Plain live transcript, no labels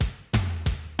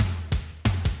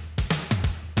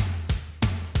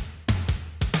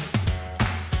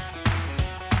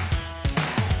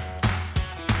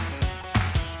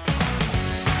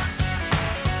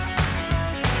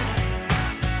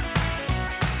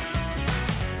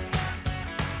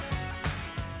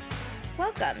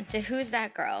Welcome to Who's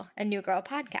That Girl, a New Girl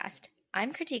podcast.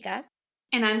 I'm Kritika.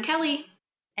 And I'm Kelly.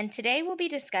 And today we'll be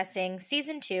discussing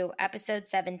Season 2, Episode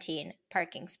 17,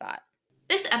 Parking Spot.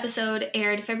 This episode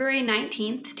aired February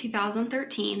 19th,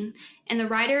 2013, and the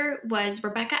writer was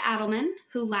Rebecca Adelman,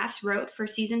 who last wrote for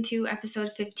Season 2,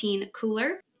 Episode 15,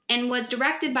 Cooler, and was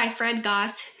directed by Fred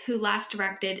Goss, who last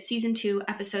directed Season 2,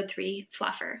 Episode 3,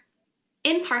 Fluffer.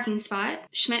 In Parking Spot,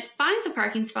 Schmidt finds a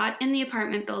parking spot in the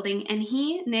apartment building, and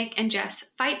he, Nick, and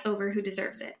Jess fight over who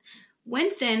deserves it.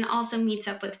 Winston also meets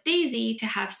up with Daisy to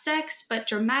have sex, but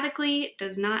dramatically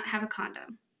does not have a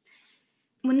condom.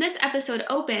 When this episode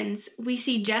opens, we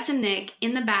see Jess and Nick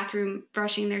in the bathroom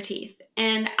brushing their teeth.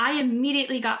 And I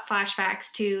immediately got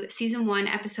flashbacks to Season 1,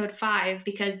 Episode 5,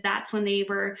 because that's when they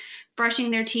were brushing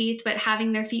their teeth but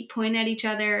having their feet point at each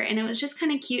other. And it was just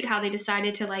kind of cute how they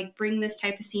decided to bring this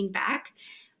type of scene back.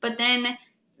 But then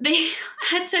they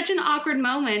had such an awkward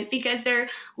moment because they're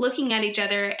looking at each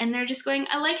other and they're just going,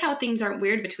 I like how things aren't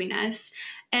weird between us.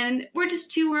 And we're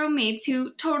just two roommates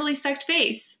who totally sucked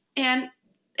face. And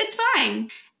it's fine.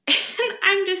 And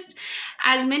I'm just,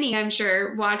 as many, I'm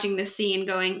sure, watching this scene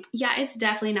going, yeah, it's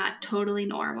definitely not totally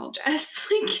normal, Jess.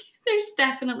 There's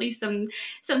definitely some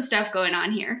stuff going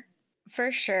on here.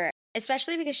 For sure.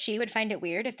 Especially because she would find it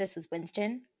weird if this was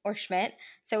Winston or Schmidt.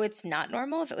 So it's not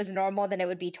normal. If it was normal, then it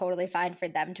would be totally fine for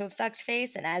them to have sucked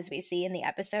face. And as we see in the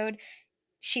episode,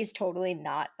 she's totally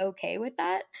not okay with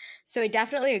that. So I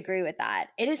definitely agree with that.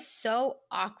 It is so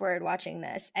awkward watching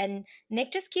this. And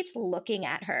Nick just keeps looking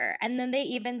at her. And then they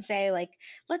even say,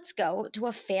 let's go to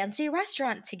a fancy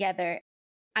restaurant together.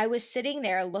 I was sitting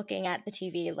there looking at the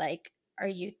TV are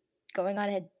you going on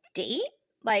a date?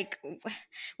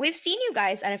 We've seen you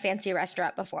guys at a fancy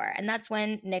restaurant before. And that's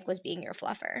when Nick was being your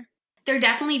fluffer. They're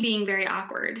definitely being very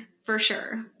awkward, for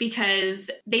sure, because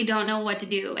they don't know what to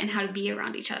do and how to be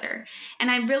around each other.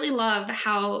 And I really love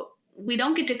how we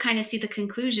don't get to kind of see the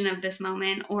conclusion of this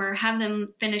moment or have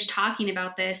them finish talking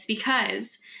about this,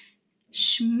 because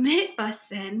Schmidt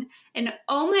busts in and,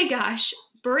 oh my gosh,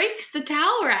 breaks the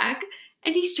towel rack.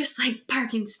 And he's just like,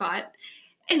 parking spot.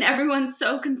 And everyone's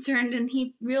so concerned, and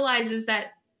he realizes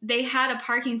that they had a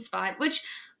parking spot, which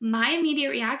my immediate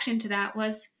reaction to that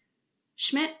was,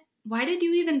 Schmidt, why did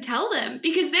you even tell them?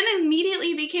 Because then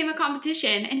immediately became a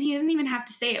competition and he didn't even have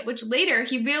to say it, which later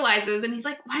he realizes and he's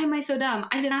like, why am I so dumb?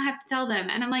 I did not have to tell them.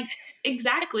 And I'm like,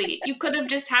 exactly. You could have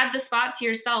just had the spot to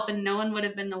yourself and no one would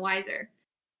have been the wiser.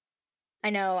 I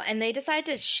know. And they decide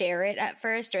to share it at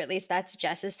first, or at least that's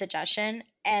Jess's suggestion.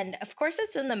 And of course,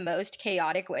 it's in the most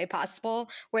chaotic way possible,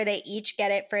 where they each get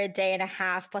it for a day and a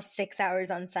half plus 6 hours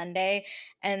on Sunday.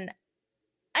 And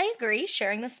I agree,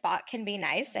 sharing the spot can be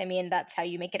nice. I mean, that's how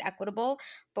you make it equitable.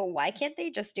 But why can't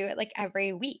they just do it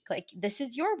every week? This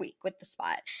is your week with the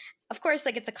spot. Of course,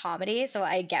 it's a comedy, so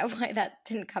I get why that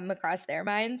didn't come across their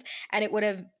minds. And it would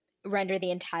have rendered the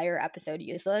entire episode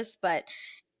useless. But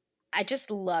I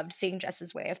just loved seeing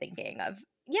Jess's way of thinking of,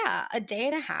 yeah, a day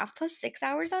and a half plus 6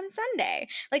 hours on Sunday.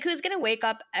 Who's going to wake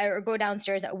up or go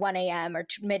downstairs at 1 a.m. or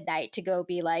midnight to go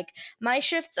be like, my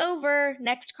shift's over,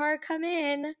 next car come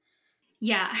in?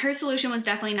 Yeah, her solution was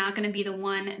definitely not going to be the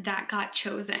one that got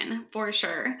chosen, for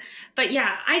sure. But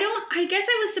yeah, I guess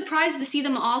I was surprised to see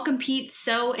them all compete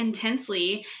so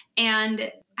intensely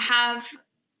and have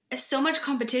so much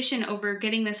competition over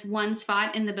getting this one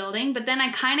spot in the building. But then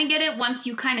I kind of get it once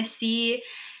you kind of see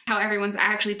how everyone's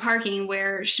actually parking,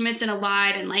 where Schmidt's in a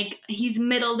lot and he's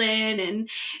middled in, and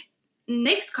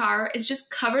Nick's car is just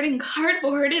covered in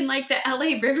cardboard in the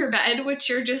LA riverbed, which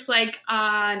you're just like,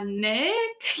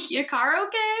 Nick, your car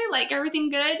okay? Everything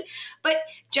good? But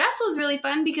Jess was really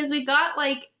fun because we got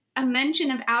a mention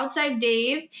of Outside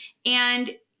Dave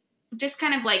and just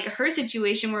kind of her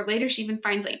situation, where later she even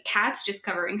finds cats just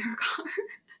covering her car.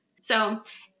 So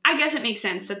I guess it makes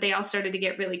sense that they all started to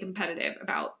get really competitive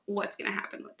about what's going to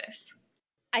happen with this.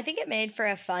 I think it made for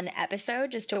a fun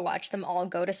episode just to watch them all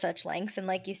go to such lengths. And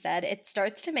like you said, it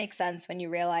starts to make sense when you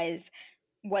realize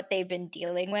what they've been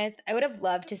dealing with. I would have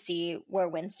loved to see where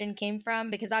Winston came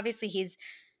from, because obviously he's,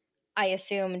 I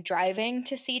assume, driving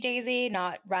to see Daisy,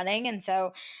 not running. And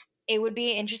so it would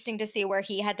be interesting to see where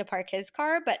he had to park his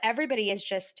car. But everybody is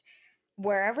just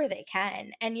wherever they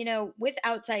can. And, with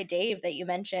Outside Dave that you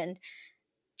mentioned,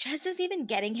 Jess is even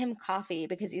getting him coffee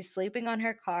because he's sleeping on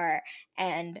her car,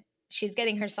 and she's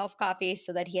getting herself coffee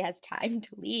so that he has time to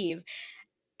leave.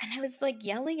 And I was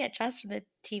yelling at Jess from the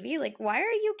TV, why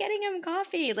are you getting him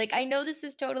coffee? I know this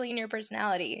is totally in your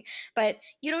personality, but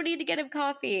you don't need to get him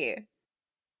coffee.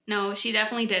 No, she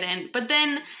definitely didn't. But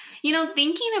then,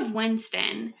 thinking of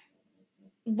Winston,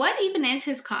 what even is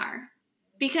his car?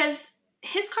 Because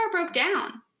his car broke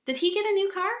down. Did he get a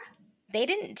new car? They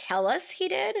didn't tell us he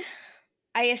did.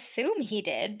 I assume he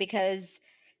did because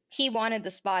he wanted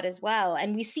the spot as well.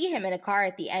 And we see him in a car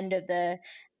at the end of the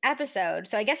episode.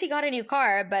 So I guess he got a new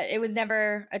car, but it was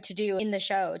never a to do in the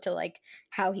show to like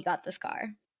how he got this car.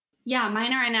 Yeah,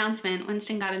 minor announcement.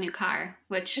 Winston got a new car,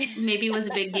 which maybe was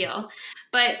a big deal.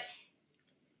 But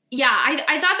yeah,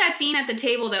 I thought that scene at the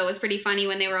table, though, was pretty funny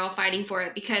when they were all fighting for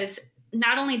it, because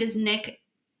not only does Nick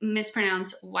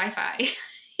mispronounce Wi-Fi,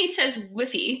 he says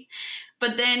Wi-Fi,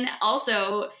 but then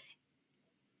also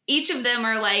each of them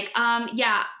are like,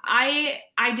 yeah, I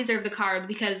deserve the card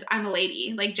because I'm a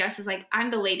lady. Like, Jess is like,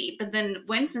 I'm the lady. But then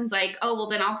Winston's like, oh, well,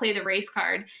 then I'll play the race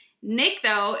card. Nick,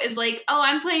 though, is like, oh,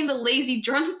 I'm playing the lazy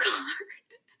drunk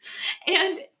card.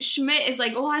 And Schmidt is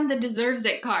like, oh, I'm the deserves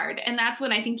it card. And that's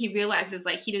when I think he realizes,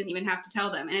 like, he didn't even have to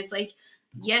tell them. And it's like,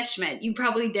 yes, Schmidt, you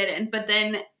probably didn't. But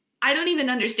then I don't even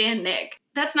understand Nick.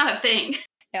 That's not a thing.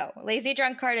 No, lazy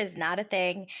drunk card is not a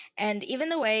thing. And even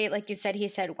the way, like you said, he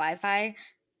said Wi-Fi,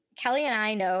 Kelly and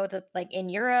I know that, like, in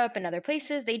Europe and other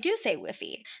places, they do say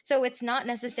Wi-Fi. So it's not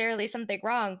necessarily something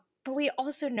wrong. But we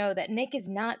also know that Nick is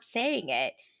not saying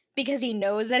it because he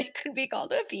knows that it could be called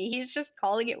Wi-Fi. He's just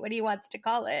calling it what he wants to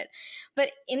call it.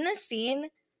 But in the scene,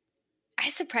 I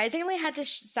surprisingly had to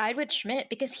side with Schmidt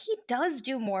because he does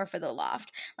do more for the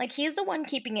loft. Like, he's the one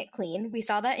keeping it clean. We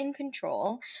saw that in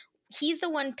Control. He's the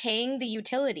one paying the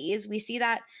utilities. We see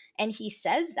that, and he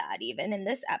says that even in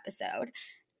this episode.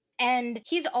 And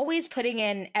he's always putting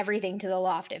in everything to the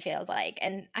loft, it feels like.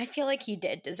 And I feel like he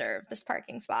did deserve this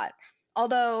parking spot.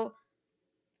 Although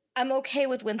I'm okay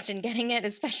with Winston getting it,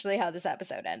 especially how this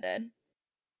episode ended.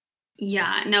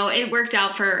 Yeah, no, it worked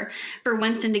out for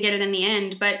Winston to get it in the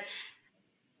end. But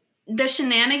the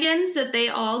shenanigans that they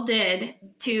all did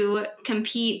to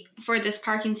compete for this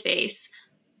parking space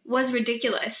was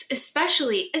ridiculous,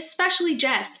 especially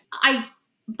Jess. I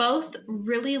both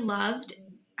really loved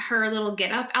her little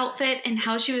get up outfit and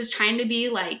how she was trying to be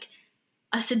like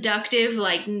a seductive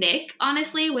like Nick,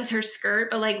 honestly, with her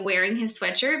skirt, but like wearing his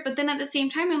sweatshirt. But then at the same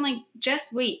time, I'm like,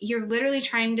 Jess, wait, you're literally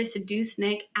trying to seduce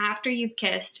Nick after you've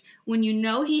kissed, when you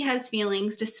know he has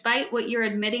feelings, despite what you're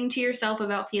admitting to yourself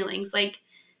about feelings. Like,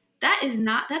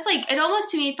 that's like, it almost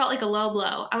to me felt like a low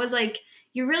blow. I was like,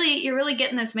 you're really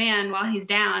getting this man while he's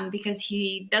down because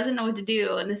he doesn't know what to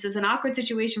do. And this is an awkward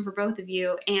situation for both of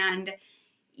you. And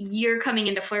you're coming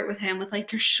in to flirt with him with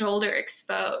like your shoulder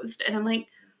exposed. And I'm like,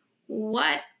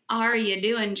 what are you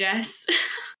doing, Jess?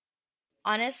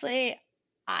 Honestly,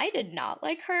 I did not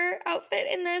like her outfit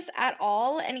in this at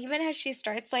all. And even as she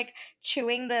starts like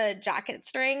chewing the jacket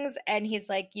strings and he's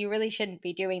like, you really shouldn't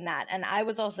be doing that. And I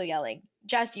was also yelling,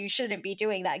 Jess, you shouldn't be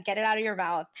doing that. Get it out of your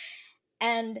mouth.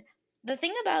 And the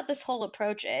thing about this whole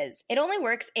approach is it only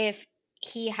works if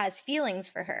he has feelings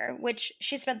for her, which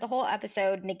she spent the whole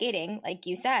episode negating, like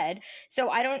you said. So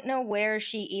I don't know where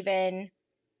she even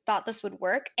thought this would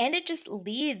work. And it just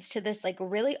leads to this like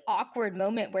really awkward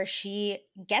moment where she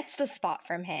gets the spot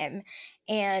from him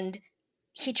and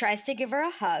he tries to give her a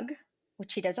hug,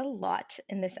 which he does a lot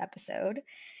in this episode.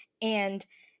 And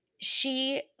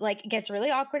she like gets really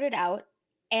awkwarded out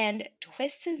and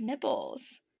twists his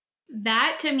nipples.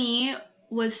 That to me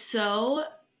was so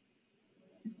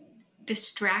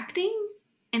distracting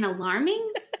and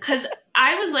alarming because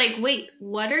I was like, wait,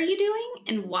 what are you doing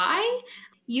and why?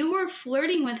 You were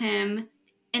flirting with him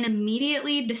and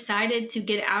immediately decided to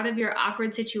get out of your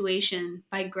awkward situation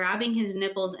by grabbing his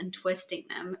nipples and twisting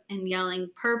them and yelling,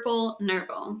 purple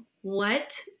Nerval.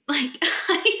 What? Like,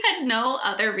 I had no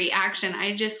other reaction.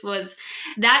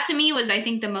 That to me was, I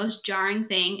think, the most jarring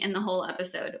thing in the whole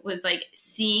episode was like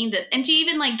seeing that, and she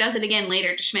even like does it again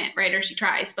later to Schmidt, right? Or she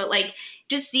tries, but like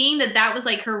just seeing that was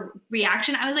like her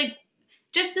reaction. I was like,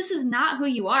 just, this is not who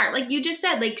you are. Like you just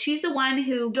said, like she's the one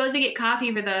who goes to get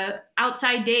coffee for the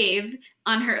outside Dave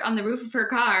on the roof of her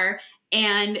car,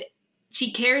 and she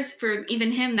cares for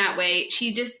even him that way.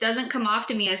 She just doesn't come off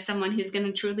to me as someone who's going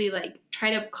to truly like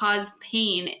try to cause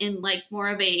pain in like more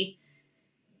of a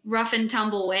rough and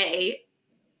tumble way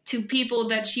to people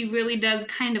that she really does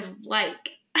kind of like.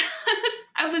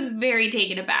 I was very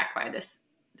taken aback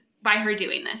by her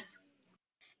doing this.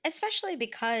 Especially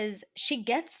because she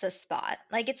gets the spot.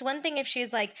 Like, it's one thing if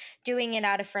she's like doing it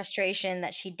out of frustration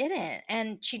that she didn't,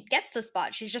 and she gets the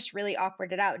spot. She's just really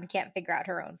awkwarded out and can't figure out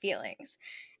her own feelings.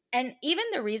 And even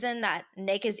the reason that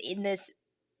Nick is in this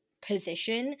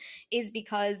position is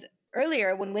because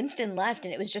earlier when Winston left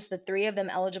and it was just the three of them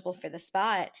eligible for the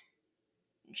spot,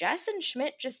 Jess and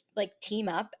Schmidt just like team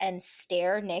up and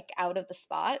stare Nick out of the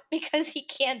spot because he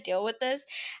can't deal with this.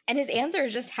 And his answer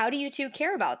is just, how do you two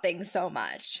care about things so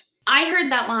much? I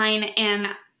heard that line and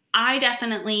I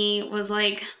definitely was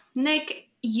like, Nick,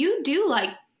 you do like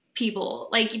people.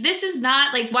 Like, this is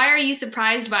not like, why are you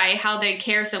surprised by how they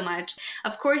care so much?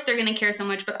 Of course they're going to care so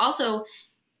much, but also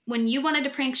when you wanted to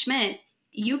prank Schmidt,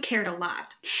 you cared a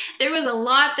lot. There was a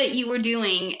lot that you were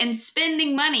doing and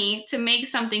spending money to make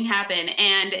something happen.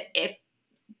 And if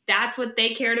that's what they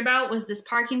cared about, was this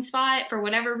parking spot, for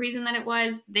whatever reason that it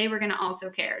was, they were going to also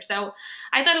care. So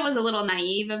I thought it was a little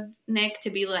naive of Nick to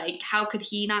be like, how could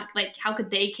he not, like, how could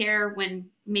they care when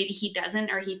maybe he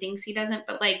doesn't, or he thinks he doesn't?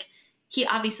 But like, he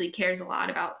obviously cares a lot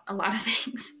about a lot of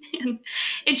things. And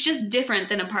it's just different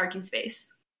than a parking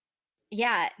space.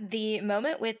 Yeah, the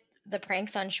moment with the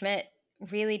pranks on Schmidt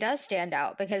really does stand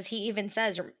out because he even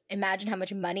says, imagine how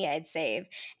much money I'd save.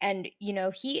 And,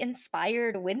 he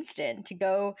inspired Winston to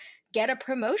go get a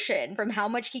promotion from how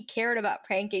much he cared about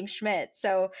pranking Schmidt.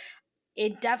 So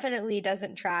it definitely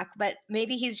doesn't track, but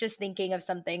maybe he's just thinking of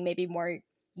something maybe more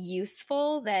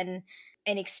useful than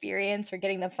an experience or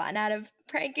getting the fun out of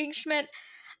pranking Schmidt.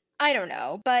 I don't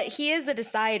know, but he is the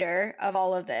decider of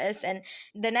all of this. And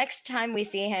the next time we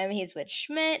see him, he's with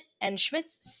Schmidt, and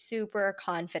Schmidt's super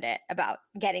confident about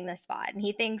getting the spot. And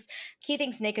he thinks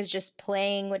Nick is just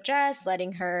playing with Jess,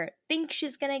 letting her think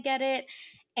she's gonna get it.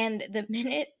 And the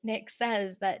minute Nick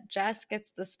says that Jess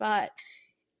gets the spot,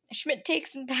 Schmidt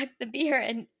takes him back the beer,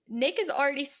 and Nick has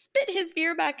already spit his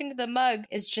beer back into the mug.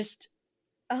 It's just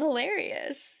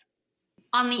hilarious.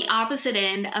 On the opposite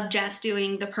end of Jess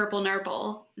doing the purple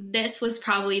nurple, this was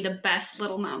probably the best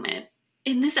little moment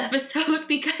in this episode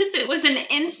because it was an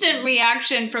instant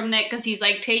reaction from Nick because he's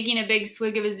like taking a big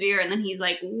swig of his beer and then he's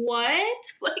like, what?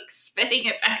 Like spitting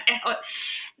it back out.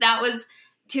 That was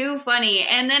too funny.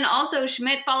 And then also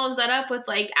Schmidt follows that up with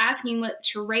like asking what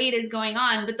charade is going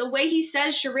on. But the way he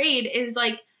says charade is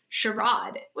like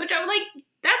charade, which I'm like,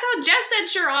 that's how Jess said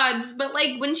charades, but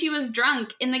like when she was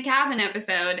drunk in the cabin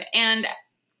episode. And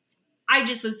I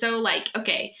just was so like,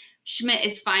 okay, Schmidt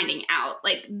is finding out.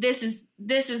 Like this is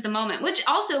the moment, which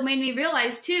also made me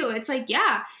realize too. It's like,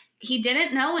 yeah, he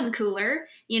didn't know in Cooler,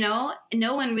 no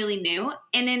one really knew.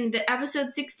 And in the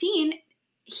episode 16,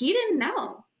 he didn't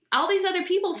know. All these other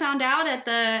people found out at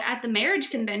the marriage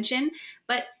convention,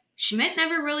 but Schmidt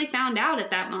never really found out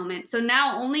at that moment. So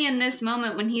now only in this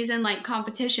moment when he's in like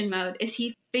competition mode is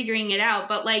he figuring it out.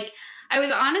 But like, I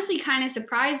was honestly kind of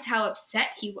surprised how upset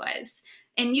he was.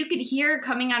 And you could hear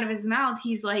coming out of his mouth,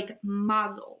 he's like,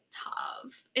 Mazel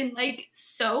Tov. And like,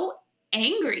 so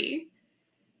angry.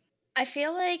 I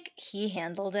feel like he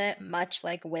handled it much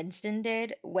like Winston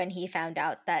did when he found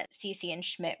out that Cece and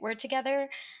Schmidt were together,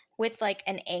 with like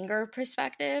an anger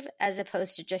perspective as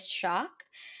opposed to just shock.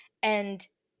 And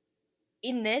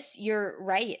in this, you're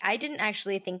right. I didn't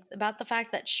actually think about the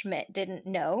fact that Schmidt didn't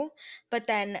know. But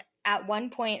then at one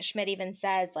point, Schmidt even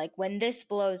says, like, when this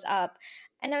blows up.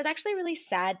 And I was actually really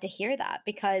sad to hear that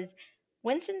because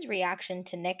Winston's reaction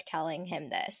to Nick telling him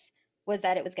this was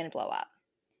that it was going to blow up.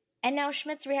 And now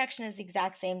Schmidt's reaction is the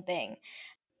exact same thing.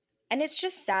 And it's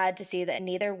just sad to see that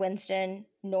neither Winston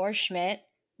nor Schmidt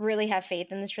really have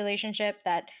faith in this relationship,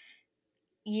 that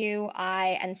you,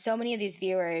 I, and so many of these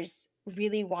viewers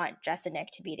really want Jess and Nick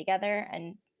to be together,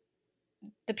 and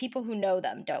the people who know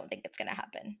them don't think it's going to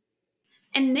happen.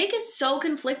 And Nick is so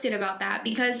conflicted about that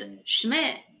because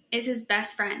Schmidt is his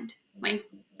best friend. Like,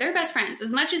 they're best friends.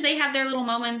 As much as they have their little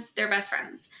moments, they're best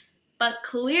friends. But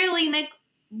clearly Nick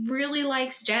really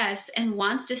likes Jess and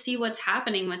wants to see what's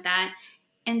happening with that.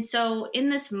 And so in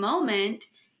this moment,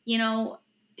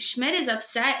 Schmidt is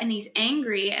upset and he's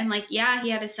angry. And like, yeah,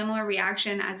 he had a similar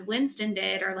reaction as Winston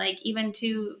did, or like even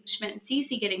to Schmidt and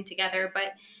Cece getting together.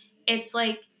 But it's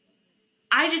like,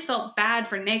 I just felt bad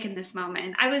for Nick in this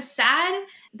moment. I was sad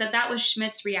that was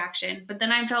Schmidt's reaction, but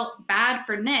then I felt bad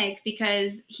for Nick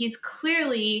because he's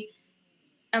clearly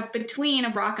between a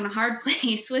rock and a hard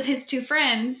place with his two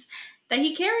friends that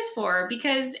he cares for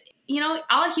because, he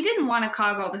didn't want to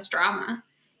cause all this drama,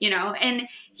 and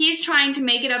he's trying to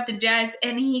make it up to Jess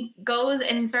and he goes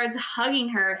and starts hugging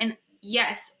her. And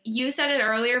yes, you said it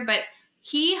earlier, but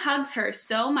he hugs her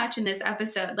so much in this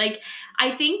episode. Like,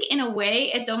 I think in a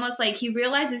way, it's almost like he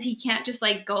realizes he can't just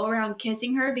like go around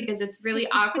kissing her because it's really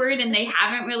awkward and they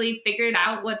haven't really figured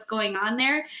out what's going on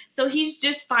there. So he's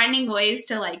just finding ways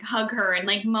to like hug her and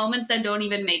like moments that don't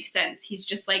even make sense. He's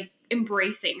just like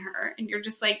embracing her and you're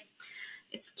just like,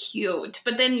 it's cute.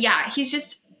 But then, yeah, he's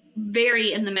just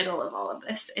very in the middle of all of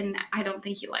this and I don't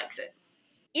think he likes it.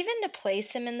 Even to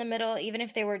place him in the middle, even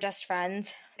if they were just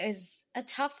friends, is a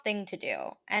tough thing to do.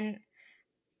 And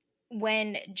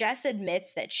when Jess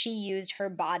admits that she used her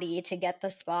body to get the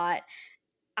spot,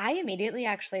 I immediately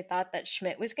actually thought that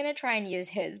Schmidt was going to try and use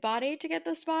his body to get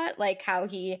the spot, like how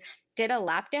he did a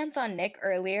lap dance on Nick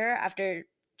earlier after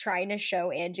trying to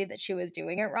show Angie that she was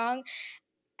doing it wrong.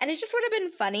 And it just would have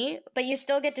been funny, but you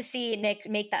still get to see Nick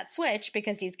make that switch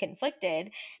because he's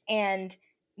conflicted and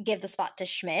give the spot to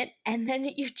Schmidt. And then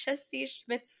you just see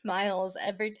Schmidt's smiles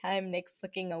every time Nick's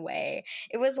looking away.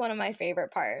 It was one of my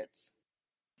favorite parts.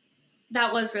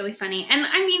 That was really funny. And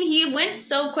I mean, he went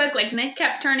so quick, like Nick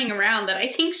kept turning around that I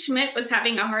think Schmidt was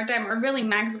having a hard time, or really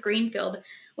Max Greenfield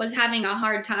was having a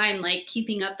hard time, like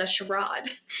keeping up the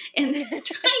charade and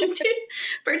trying to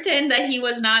pretend that he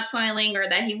was not smiling or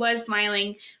that he was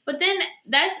smiling. But then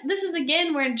this is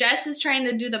again where Jess is trying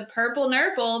to do the purple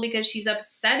nurple because she's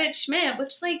upset at Schmidt,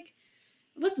 which like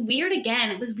was weird again.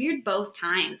 It was weird both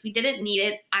times. We didn't need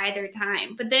it either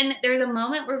time. But then there's a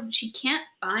moment where she can't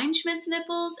find Schmidt's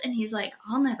nipples and he's like,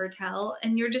 I'll never tell.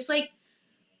 And you're just like,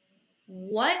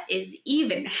 what is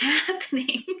even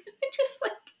happening? Just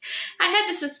like, I had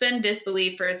to suspend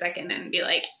disbelief for a second and be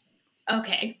like,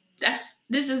 okay,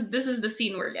 this is the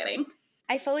scene we're getting.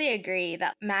 I fully agree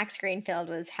that Max Greenfield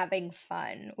was having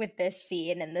fun with this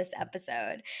scene in this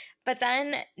episode. But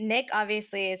then Nick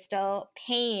obviously is still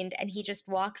pained and he just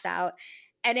walks out.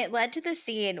 And it led to the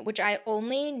scene, which I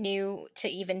only knew to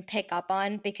even pick up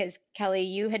on because, Kelly,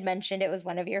 you had mentioned it was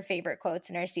one of your favorite quotes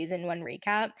in our season 1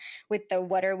 recap with the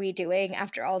 "what are we doing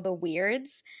after all the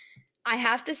weirds?" I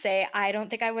have to say, I don't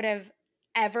think I would have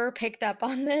ever picked up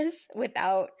on this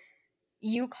without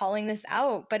you calling this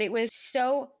out, but it was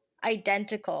so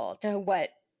identical to what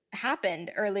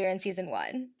happened earlier in season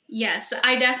 1. Yes,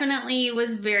 I definitely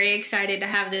was very excited to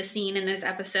have this scene in this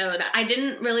episode. I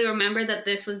didn't really remember that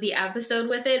this was the episode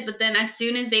with it, but then as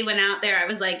soon as they went out there, I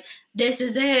was like, this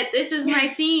is it. This is my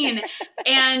scene.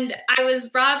 And I was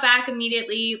brought back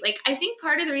immediately. Like, I think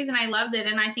part of the reason I loved it,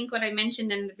 and I think what I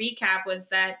mentioned in the recap was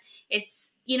that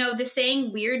it's, you know, the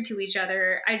saying weird to each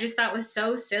other, I just thought was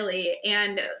so silly.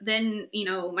 And then, you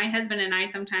know, my husband and I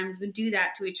sometimes would do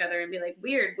that to each other and be like,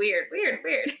 weird, weird, weird,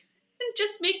 weird. And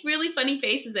just make really funny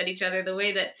faces at each other the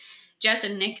way that Jess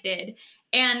and Nick did.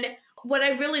 And what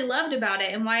I really loved about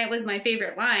it and why it was my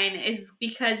favorite line is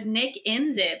because Nick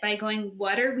ends it by going,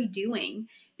 what are we doing?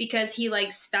 Because he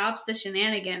like stops the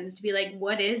shenanigans to be like,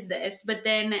 what is this? But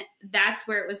then that's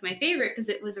where it was my favorite because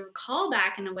it was a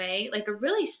callback in a way, like a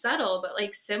really subtle but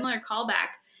like similar callback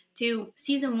to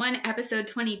season 1, episode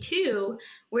 22,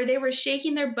 where they were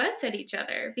shaking their butts at each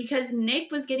other because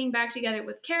Nick was getting back together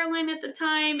with Caroline at the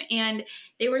time and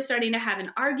they were starting to have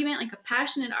an argument, like a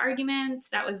passionate argument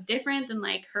that was different than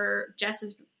like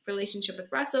Jess's relationship with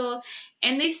Russell.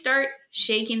 And they start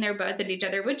shaking their butts at each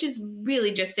other, which is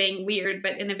really just saying weird,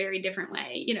 but in a very different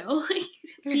way, you know, like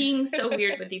being so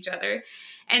weird with each other.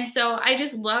 And so I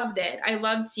just loved it. I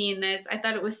loved seeing this. I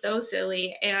thought it was so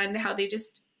silly and how they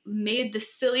just made the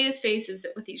silliest faces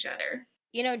with each other.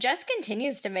 You know, Jess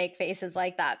continues to make faces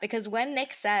like that because when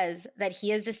Nick says that he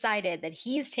has decided that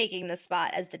he's taking the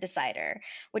spot as the decider,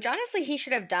 which honestly he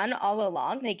should have done all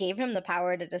along, they gave him the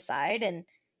power to decide and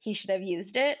he should have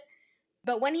used it.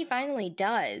 But when he finally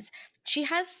does, she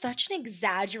has such an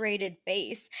exaggerated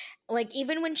face. Like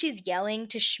even when she's yelling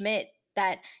to Schmidt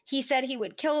that he said he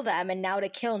would kill them and now to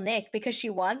kill Nick because she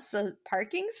wants the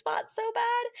parking spot so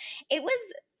bad, it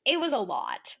was a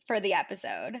lot for the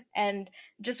episode. And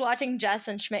just watching Jess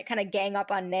and Schmidt kind of gang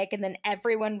up on Nick and then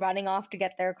everyone running off to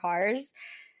get their cars,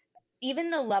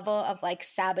 even the level of like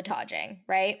sabotaging,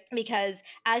 right? Because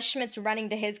as Schmidt's running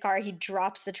to his car, he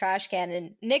drops the trash can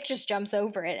and Nick just jumps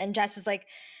over it. And Jess is like,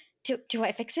 do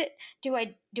I fix it? Do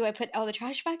I put all the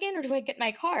trash back in or do I get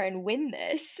my car and win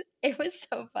this? It was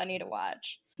so funny to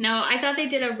watch. No, I thought they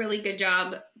did a really good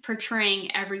job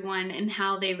portraying everyone and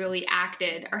how they really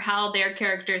acted or how their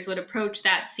characters would approach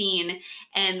that scene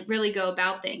and really go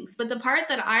about things. But the part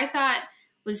that I thought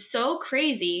was so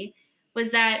crazy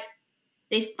was that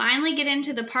they finally get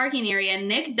into the parking area.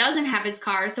 Nick doesn't have his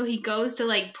car, so he goes to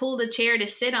like pull the chair to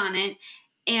sit on it.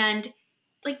 And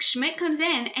like Schmidt comes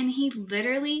in and he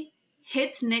literally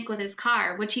hits Nick with his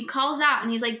car, which he calls out and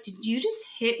he's like, did you just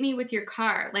hit me with your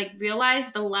car? Like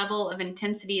realize the level of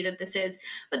intensity that this is.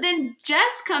 But then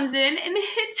Jess comes in and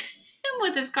hits him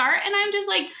with his car. And I'm just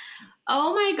like,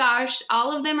 oh my gosh,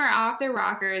 all of them are off their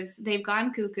rockers. They've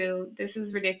gone cuckoo. This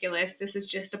is ridiculous. This is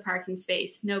just a parking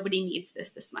space. Nobody needs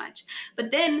this much.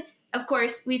 But then, of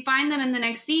course, we find them in the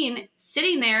next scene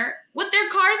sitting there with their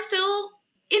car still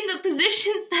in the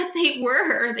positions that they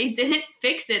were. They didn't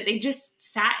fix it. They just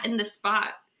sat in the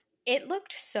spot. It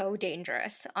looked so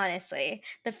dangerous, honestly.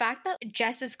 The fact that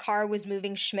Jess's car was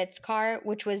moving Schmidt's car,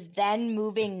 which was then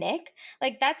moving Nick,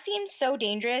 like that seemed so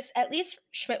dangerous. At least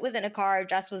Schmidt was in a car,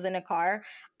 Jess was in a car.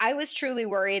 I was truly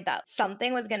worried that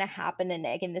something was going to happen to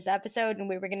Nick in this episode and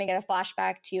we were going to get a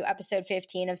flashback to episode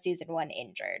 15 of season 1,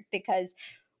 Injured, because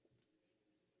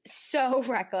So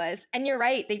reckless. And you're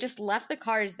right, they just left the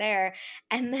cars there,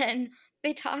 and then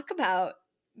they talk about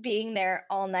being there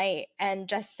all night, and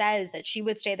Jess says that she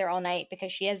would stay there all night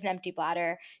because she has an empty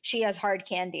bladder, she has hard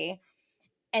candy.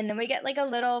 And then we get like a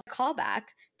little callback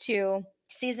to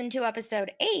season 2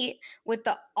 episode 8 with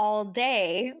the all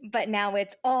day, but now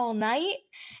it's all night.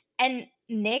 And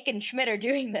Nick and Schmidt are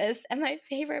doing this, and my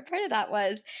favorite part of that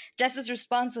was Jess's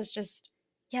response was just,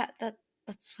 yeah,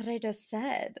 that's what I just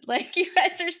said. Like, you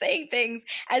guys are saying things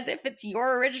as if it's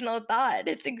your original thought.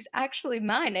 It's actually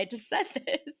mine. I just said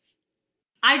this.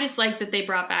 I just like that they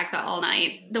brought back the all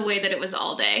night, the way that it was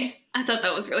all day. I thought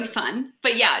that was really fun.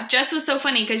 But yeah, Jess was so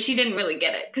funny because she didn't really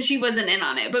get it because she wasn't in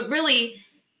on it. But really,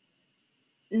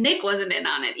 Nick wasn't in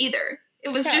on it either. It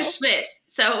was just Schmidt.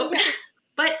 So,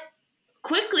 but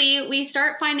quickly we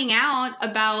start finding out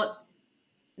about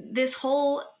this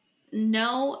whole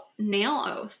no nail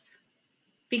oath.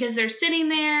 Because they're sitting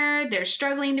there, they're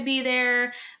struggling to be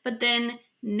there, but then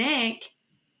Nick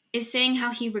is saying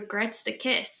how he regrets the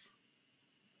kiss.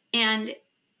 And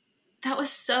that was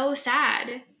so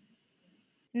sad.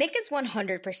 Nick is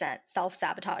 100%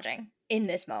 self-sabotaging in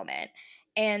this moment.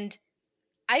 And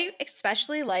I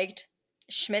especially liked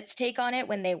Schmidt's take on it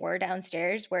when they were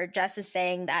downstairs, where Jess is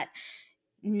saying that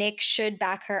Nick should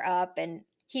back her up and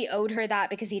he owed her that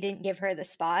because he didn't give her the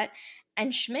spot.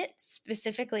 And Schmidt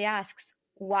specifically asks,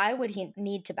 why would he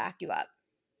need to back you up?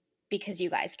 Because you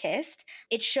guys kissed.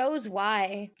 It shows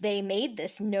why they made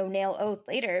this no nail oath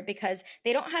later, because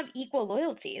they don't have equal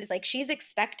loyalties. Like, she's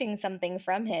expecting something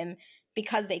from him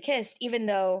because they kissed, even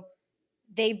though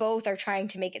they both are trying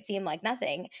to make it seem like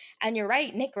nothing. And you're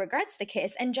right, Nick regrets the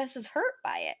kiss, and Jess is hurt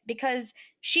by it because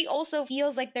she also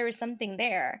feels like there is something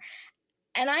there.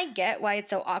 And I get why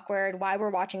it's so awkward, why we're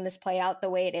watching this play out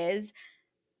the way it is.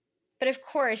 But of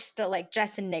course, the like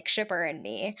Jess and Nick shipper in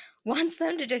me wants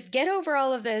them to just get over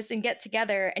all of this and get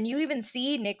together. And you even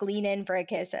see Nick lean in for a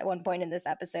kiss at one point in this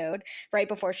episode, right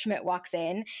before Schmidt walks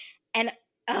in. And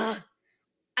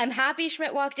I'm happy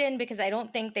Schmidt walked in because I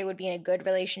don't think they would be in a good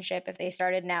relationship if they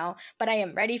started now. But I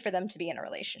am ready for them to be in a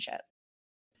relationship.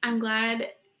 I'm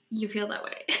glad you feel that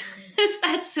way.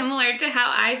 That's similar to how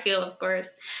I feel, of course.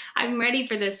 I'm ready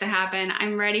for this to happen.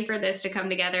 I'm ready for this to come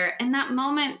together. And that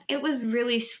moment, it was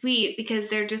really sweet because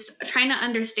they're just trying to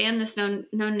understand this no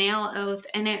nail oath.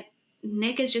 And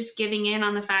Nick is just giving in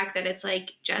on the fact that it's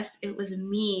like, Jess, it was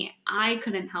me. I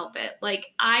couldn't help it.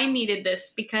 Like, I needed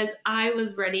this because I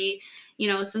was ready. You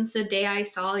know, since the day I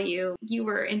saw you, you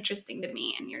were interesting to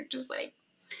me. And you're just like,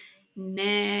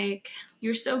 Nick,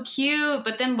 you're so cute,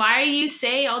 but then why do you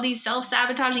say all these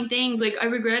self-sabotaging things like I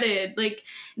regret it, like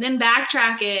then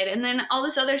backtrack it, and then all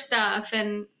this other stuff,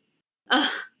 and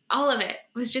all of it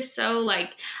was just so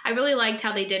like, I really liked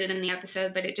how they did it in the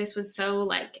episode, but it just was so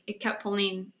like, it kept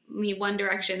pulling me one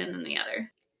direction and then the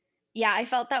other. Yeah, I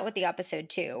felt that with the episode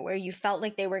too, where you felt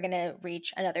like they were going to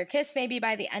reach another kiss maybe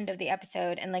by the end of the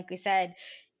episode, and like we said,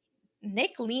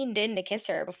 Nick leaned in to kiss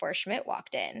her before Schmidt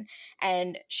walked in.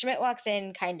 And Schmidt walks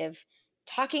in kind of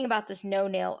talking about this no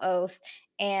nail oath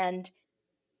and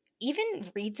even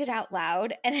reads it out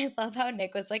loud. And I love how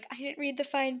Nick was like, I didn't read the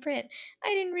fine print.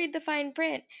 I didn't read the fine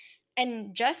print.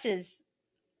 And Jess is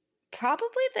probably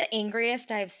the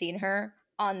angriest I've seen her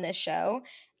on this show.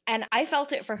 And I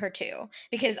felt it for her too,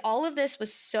 because all of this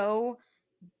was so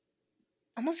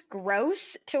almost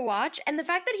gross to watch. And the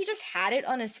fact that he just had it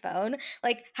on his phone,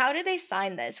 like, how did they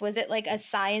sign this? Was it like a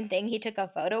signed thing he took a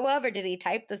photo of, or did he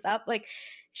type this up? Like,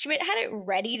 Schmidt had it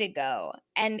ready to go,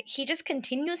 and he just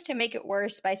continues to make it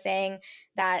worse by saying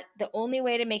that the only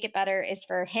way to make it better is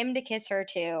for him to kiss her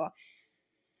too.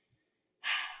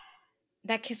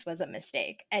 That kiss was a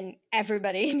mistake, and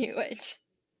everybody knew it.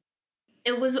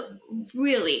 It was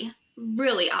really,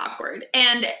 really awkward,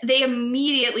 and they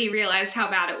immediately realized how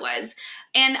bad it was.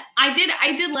 And I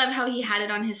did love how he had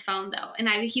it on his phone though, and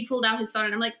he pulled out his phone,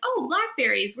 and I'm like, oh,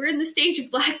 BlackBerries, we're in the stage of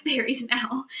BlackBerries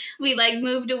now. We like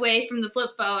moved away from the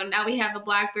flip phone, now we have a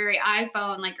BlackBerry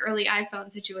iPhone, like early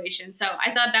iPhone situation. So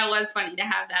I thought that was funny to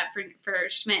have that for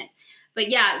Schmidt. But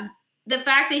yeah, the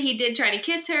fact that he did try to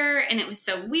kiss her, and it was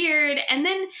so weird. And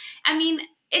then, I mean,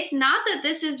 it's not that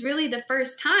this is really the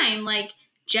first time. Like,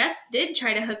 Jess did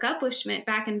try to hook up with Schmidt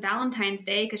back in Valentine's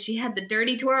Day because she had the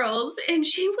dirty twirls and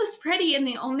she was ready. And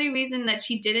the only reason that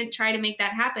she didn't try to make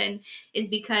that happen is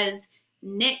because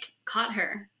Nick caught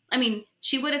her. I mean,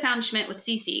 she would have found Schmidt with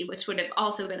Cece, which would have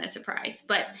also been a surprise.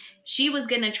 But she was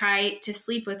going to try to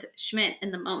sleep with Schmidt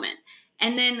in the moment.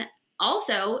 And then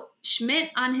also, Schmidt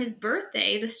on his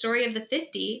birthday, the story of the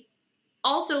 50,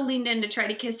 also leaned in to try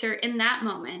to kiss her in that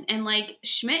moment. And like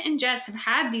Schmidt and Jess have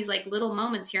had these like little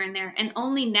moments here and there. And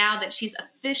only now that she's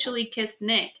officially kissed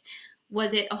Nick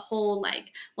was it a whole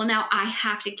like, well, now I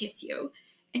have to kiss you.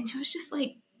 And it was just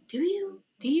like, do you?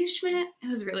 Do you, Schmidt? It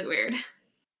was really weird.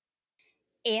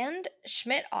 And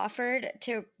Schmidt offered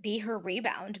to be her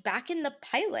rebound back in the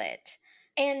pilot.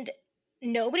 And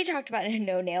nobody talked about a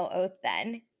no nail oath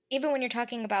then. Even when you're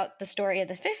talking about the story of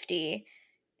the 50,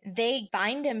 they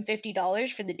fined him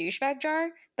 $50 for the douchebag jar,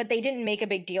 but they didn't make a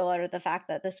big deal out of the fact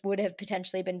that this would have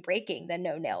potentially been breaking the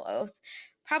no nail oath.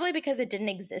 Probably because it didn't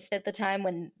exist at the time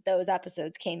when those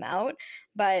episodes came out.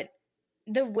 But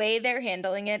the way they're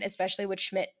handling it, especially with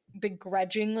Schmidt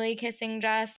begrudgingly kissing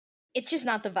Jess, it's just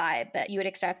not the vibe that you would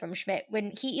expect from Schmidt.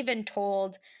 When he even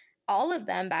told all of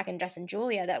them back in Jess and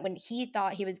Julia that when he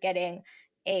thought he was getting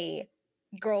a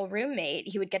girl roommate,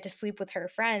 he would get to sleep with her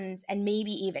friends and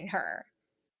maybe even her.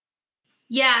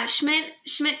 Yeah,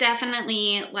 Schmidt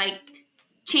definitely like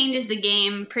changes the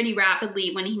game pretty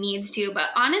rapidly when he needs to. But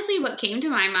honestly, what came to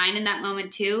my mind in that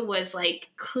moment too was like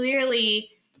clearly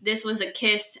this was a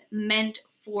kiss meant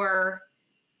for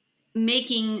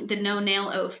making the no nail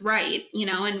oath right, you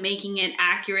know, and making it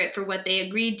accurate for what they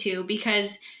agreed to,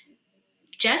 because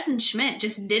Jess and Schmidt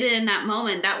just did it in that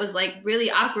moment. That was like really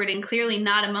awkward and clearly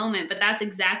not a moment, but that's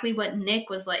exactly what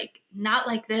Nick was like, not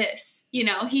like this. You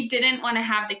know, he didn't want to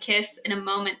have the kiss in a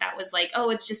moment that was like, oh,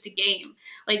 it's just a game.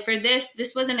 Like for this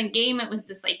wasn't a game. It was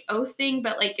this like oath thing,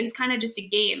 but like it was kind of just a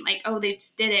game. Like, oh, they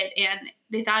just did it and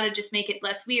they thought it'd just make it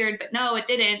less weird, but no, it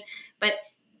didn't. But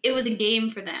it was a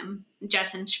game for them,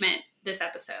 Jess and Schmidt, this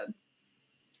episode.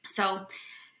 So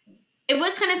it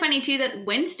was kind of funny too that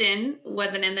Winston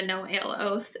wasn't in the no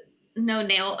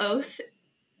nail oath.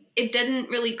 It didn't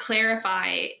really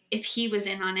clarify if he was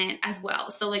in on it as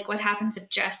well. So like what happens if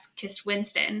Jess kissed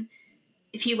Winston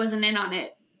if he wasn't in on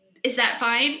it? Is that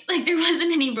fine? Like there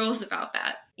wasn't any rules about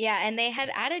that. Yeah, and they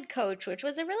had added Coach, which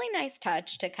was a really nice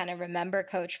touch to kind of remember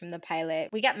Coach from the pilot.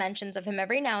 We got mentions of him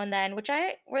every now and then, which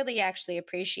I really actually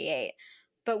appreciate.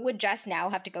 But would Jess now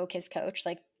have to go kiss Coach?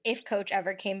 Like, if Coach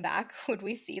ever came back, would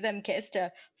we see them kiss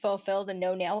to fulfill the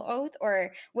no nail oath?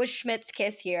 Or was Schmidt's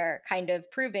kiss here kind of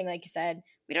proving, like you said,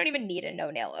 we don't even need a no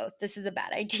nail oath? This is a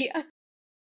bad idea.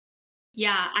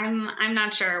 Yeah, I'm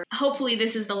not sure. Hopefully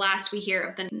this is the last we hear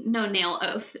of the no nail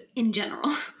oath in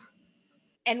general.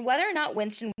 And whether or not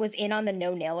Winston was in on the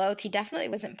no nail oath, he definitely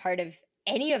wasn't part of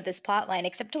any of this plot line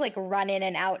except to like run in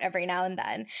and out every now and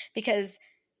then, because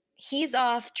he's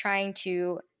off trying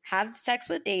to have sex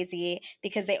with Daisy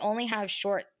because they only have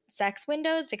short sex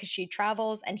windows because she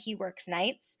travels and he works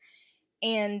nights.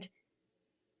 And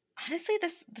honestly,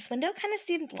 this window kind of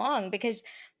seemed long because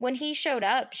when he showed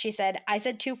up, she said, I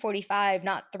said 2:45,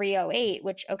 not 3:08,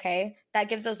 which, okay, that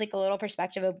gives us like a little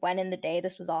perspective of when in the day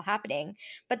this was all happening.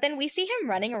 But then we see him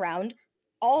running around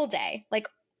all day, like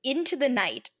into the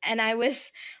night. And I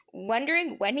was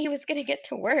wondering when he was going to get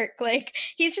to work. Like,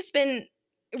 he's just been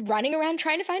running around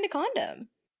trying to find a condom.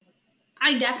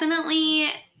 I definitely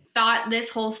thought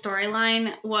this whole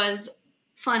storyline was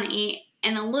funny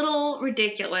and a little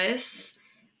ridiculous.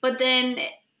 But then,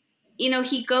 you know,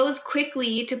 he goes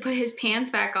quickly to put his pants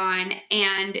back on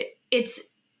and it's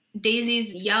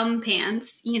Daisy's yum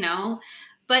pants, you know.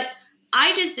 But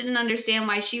I just didn't understand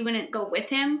why she wouldn't go with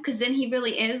him, because then he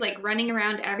really is like running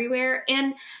around everywhere.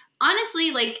 And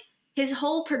honestly, like his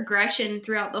whole progression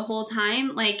throughout the whole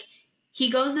time, like he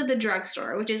goes to the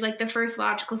drugstore, which is like the first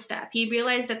logical step. He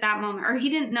realized at that moment, or he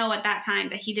didn't know at that time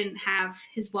that he didn't have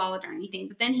his wallet or anything,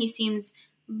 but then he seems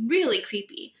really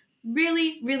creepy.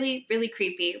 Really, really, really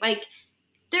creepy. Like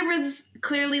there was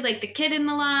clearly like the kid in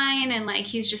the line and like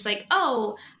he's just like,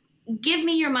 oh, give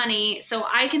me your money so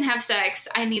I can have sex.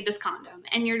 I need this condom.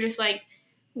 And you're just like,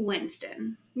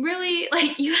 Winston, really?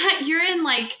 Like you're in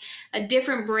like a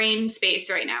different brain space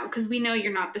right now because we know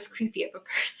you're not this creepy of a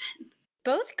person.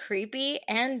 Both creepy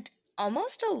and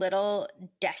almost a little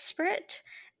desperate,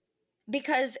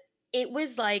 because it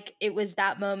was like it was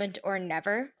that moment or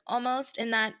never, almost,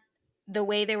 in that the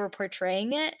way they were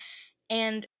portraying it.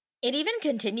 And it even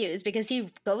continues because he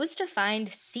goes to find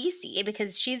Cece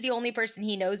because she's the only person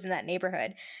he knows in that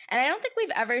neighborhood. And I don't think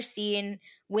we've ever seen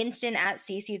Winston at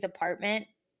Cece's apartment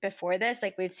before this.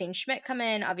 Like, we've seen Schmidt come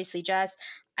in, obviously Jess.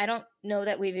 I don't know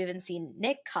that we've even seen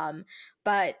Nick come,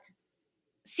 but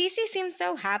Cece seems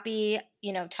so happy,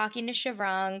 you know, talking to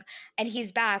Shivrang, and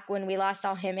he's back when we last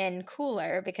saw him in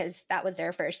Cooler because that was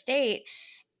their first date.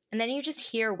 And then you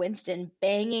just hear Winston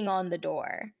banging on the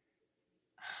door.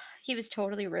 He was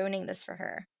totally ruining this for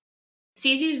her.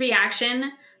 Cece's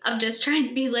reaction of just trying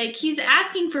to be like, he's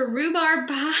asking for rhubarb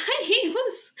pie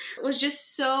was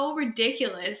just so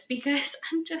ridiculous, because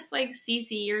I'm just like, Cece,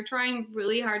 you're trying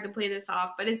really hard to play this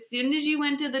off, but as soon as you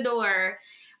went to the door,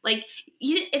 like,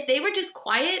 if they were just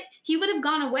quiet, he would have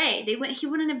gone away. He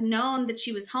wouldn't have known that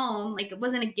she was home. Like, it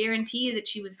wasn't a guarantee that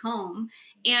she was home.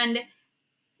 And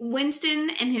Winston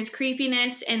and his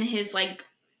creepiness and his like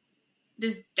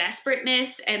this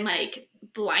desperateness and like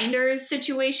blinders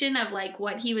situation of like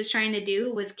what he was trying to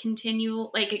do was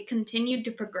it continued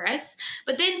to progress.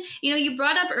 But then, you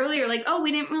brought up earlier, like, oh,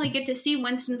 we didn't really get to see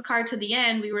Winston's car to the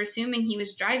end. We were assuming he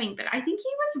was driving, but I think he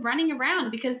was running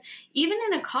around, because even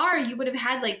in a car, you would have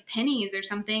had like pennies or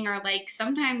something, or like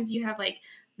sometimes you have like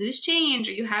loose change,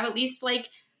 or you have at least like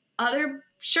other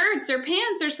shirts or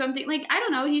pants or something. Like, I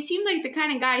don't know. He seemed like the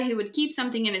kind of guy who would keep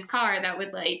something in his car that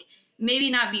would like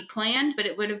maybe not be planned, but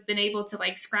it would have been able to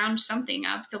like scrounge something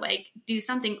up to like do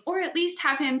something, or at least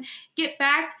have him get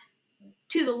back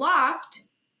to the loft,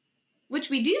 which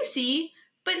we do see.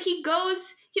 But he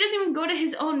doesn't even go to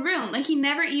his own room. Like, he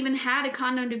never even had a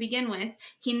condom to begin with.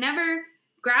 He never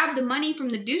grabbed the money from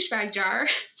the douchebag jar.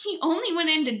 He only went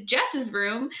into Jess's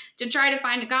room to try to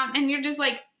find a condom. And you're just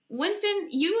like, Winston,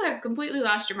 you have completely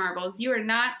lost your marbles. You are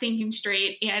not thinking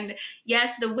straight. And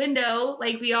yes, the window,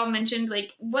 like we all mentioned,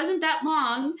 like, wasn't that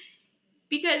long,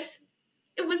 because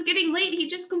it was getting late. He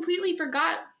just completely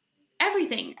forgot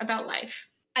everything about life.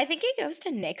 I think he goes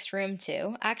to Nick's room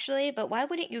too, actually, but why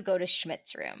wouldn't you go to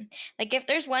Schmidt's room? Like, if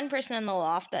there's one person in the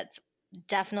loft that's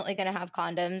definitely going to have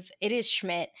condoms, it is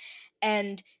Schmidt.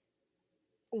 And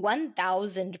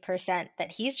 1000%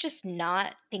 that he's just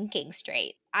not thinking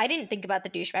straight. I didn't think about the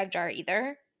douchebag jar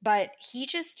either, but he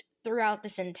just, throughout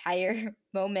this entire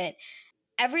moment,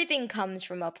 everything comes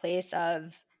from a place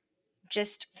of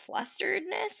just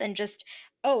flusteredness and just,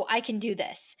 oh, I can do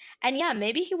this. And yeah,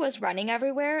 maybe he was running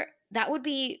everywhere. That would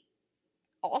be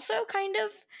also kind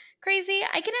of crazy.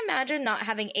 I can imagine not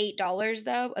having $8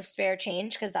 though of spare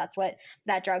change, because that's what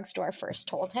that drugstore first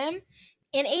told him.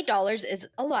 And $8 is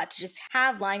a lot to just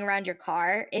have lying around your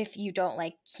car if you don't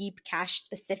like keep cash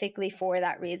specifically for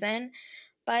that reason.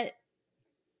 But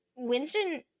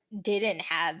Winston didn't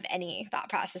have any thought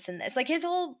process in this. Like, his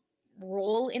whole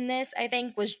role in this, I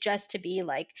think, was just to be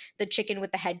like the chicken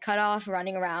with the head cut off,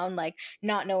 running around, like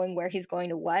not knowing where he's going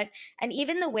to what. And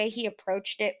even the way he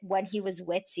approached it when he was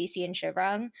with Cece and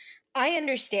Shivrang, I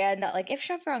understand that, like, if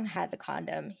Shivrang had the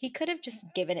condom, he could have just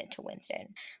given it to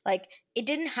Winston. Like, it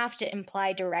didn't have to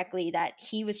imply directly that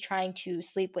he was trying to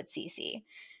sleep with Cece.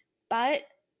 But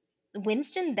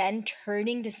Winston then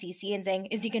turning to Cece and saying,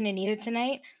 "Is he going to need it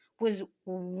tonight?" was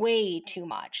way too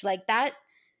much. Like, that,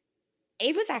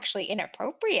 it was actually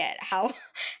inappropriate how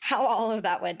how all of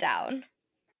that went down.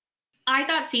 I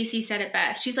thought Cece said it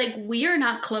best. She's like, we are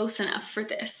not close enough for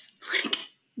this. Like,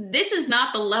 this is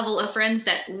not the level of friends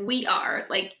that we are.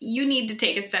 Like, you need to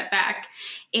take a step back.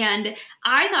 And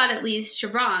I thought at least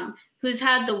Shivrang, who's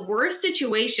had the worst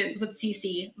situations with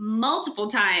Cece multiple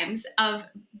times of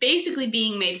basically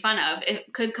being made fun of,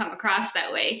 it could come across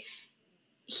that way,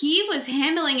 he was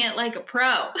handling it like a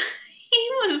pro. He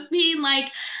was being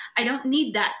like, I don't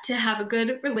need that to have a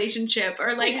good relationship,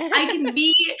 or like, I can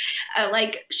be a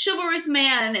like chivalrous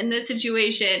man in this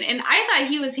situation. And I thought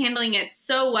he was handling it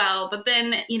so well, but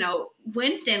then,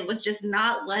 Winston was just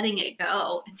not letting it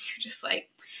go. And you're just like,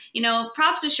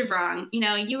 props to Shivrang.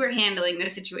 You were handling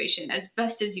this situation as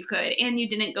best as you could, and you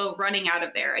didn't go running out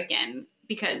of there again,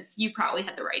 because you probably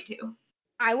had the right to.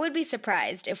 I would be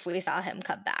surprised if we saw him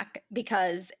come back,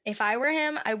 because if I were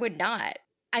him, I would not.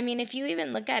 I mean, if you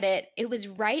even look at it, it was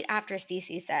right after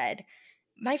Cece said,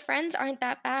 my friends aren't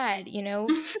that bad,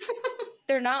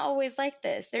 They're not always like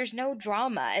this. There's no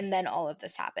drama. And then all of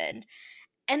this happened.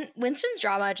 And Winston's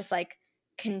drama just like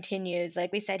continues.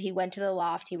 Like we said, he went to the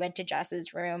loft, he went to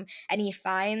Jess's room, and he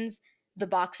finds the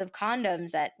box of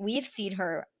condoms that we've seen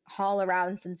her haul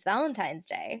around since Valentine's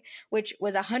Day, which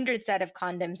was 100 set of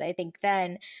condoms, I think,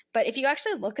 then. But if you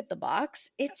actually look at the box,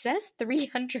 it says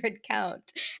 300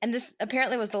 count. And this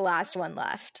apparently was the last one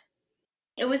left.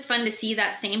 It was fun to see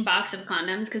that same box of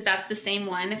condoms, because that's the same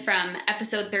one from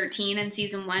episode 13 in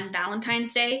season 1,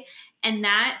 Valentine's Day. And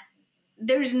that,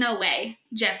 there's no way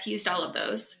Jess used all of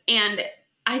those. And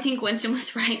I think Winston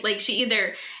was right. Like, she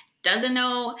either doesn't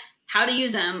know how to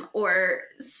use them, or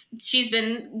she's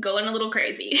been going a little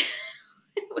crazy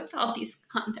with all these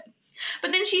condoms.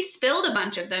 But then she spilled a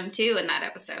bunch of them too in that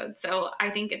episode. So I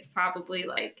think it's probably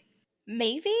like,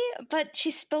 maybe, but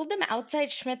she spilled them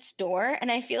outside Schmidt's door,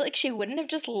 and I feel like she wouldn't have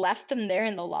just left them there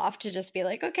in the loft to just be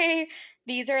like, okay,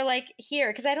 these are like here,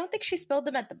 because I don't think she spilled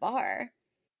them at the bar.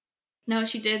 No,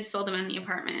 she did spill them in the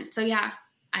apartment. So yeah,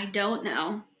 I don't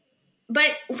know.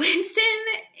 But Winston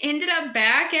ended up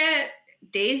back at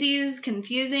Daisy's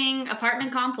confusing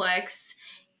apartment complex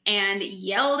and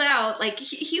yelled out. Like,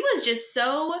 he was just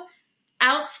so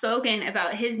outspoken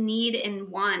about his need and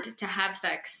want to have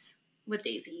sex with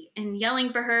Daisy and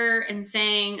yelling for her and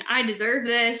saying, I deserve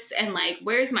this, and like,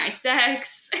 where's my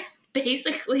sex?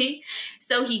 Basically.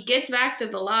 So he gets back to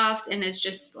the loft and is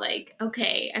just like,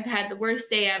 okay, I've had the worst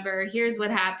day ever. Here's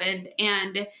what happened.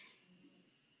 And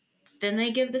then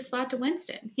they give the spot to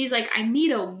Winston. He's like, I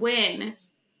need a win.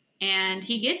 And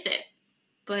he gets it.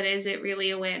 But is it really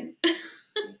a win?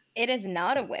 It is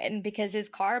not a win because his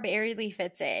car barely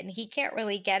fits in. He can't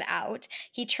really get out.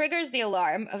 He triggers the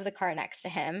alarm of the car next to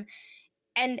him.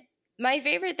 And my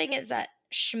favorite thing is that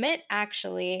Schmidt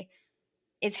actually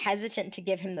is hesitant to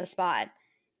give him the spot.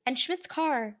 And Schmidt's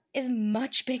car is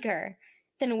much bigger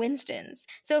than Winston's.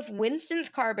 So if Winston's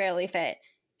car barely fit,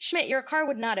 Schmidt, your car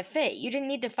would not have fit. You didn't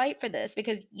need to fight for this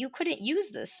because you couldn't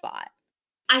use this spot.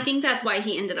 I think that's why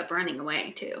he ended up running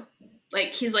away, too.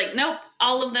 Like, he's like, nope.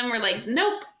 All of them were like,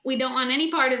 nope, we don't want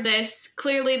any part of this.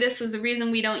 Clearly, this was the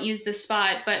reason we don't use this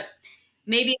spot, but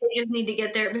maybe they just need to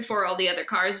get there before all the other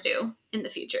cars do in the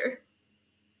future.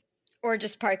 Or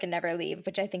just park and never leave,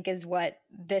 which I think is what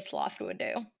this loft would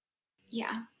do.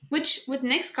 Yeah. Which, with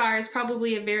Nick's car, is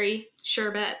probably a very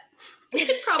sure bet.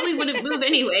 It probably wouldn't move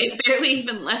anyway. It barely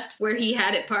even left where he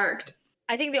had it parked.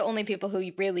 I think the only people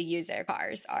who really use their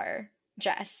cars are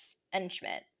Jess and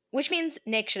Schmidt, which means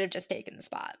Nick should have just taken the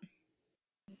spot.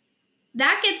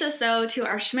 That gets us, though, to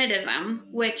our Schmidtism,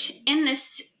 which in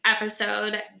this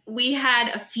episode, we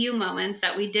had a few moments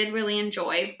that we did really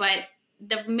enjoy, but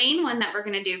the main one that we're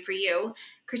going to do for you,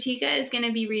 Kritika is going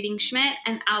to be reading Schmidt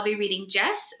and I'll be reading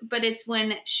Jess, but it's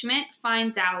when Schmidt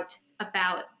finds out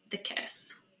about the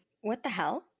kiss. What the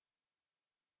hell?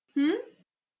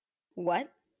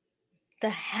 What the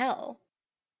hell?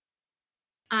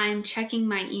 I'm checking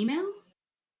my email.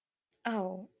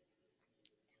 Oh,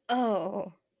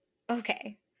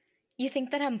 okay. You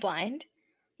think that I'm blind?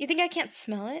 You think I can't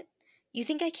smell it? You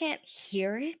think I can't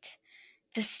hear it?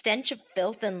 The stench of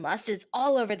filth and lust is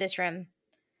all over this room.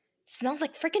 Smells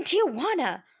like frickin'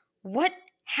 Tijuana. What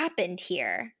happened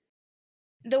here?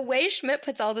 The way Schmidt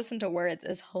puts all this into words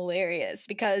is hilarious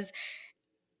because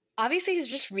obviously he's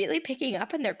just really picking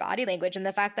up on their body language and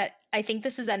the fact that I think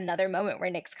this is another moment where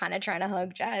Nick's kind of trying to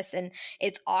hug Jess and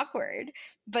it's awkward.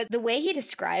 But the way he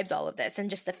describes all of this and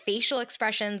just the facial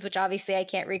expressions, which obviously I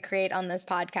can't recreate on this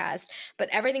podcast, but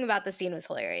everything about the scene was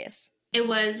hilarious. It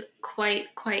was quite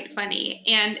funny.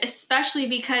 And especially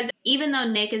because even though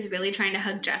Nick is really trying to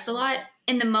hug Jess a lot,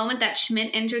 in the moment that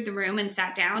Schmidt entered the room and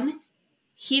sat down,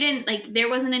 he didn't, like, there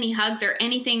wasn't any hugs or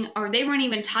anything, or they weren't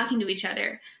even talking to each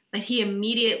other. But he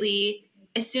immediately,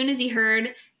 as soon as he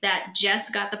heard that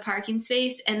Jess got the parking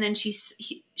space and then she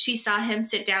saw him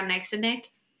sit down next to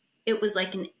Nick, it was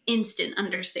like an instant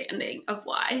understanding of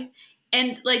why.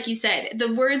 And like you said,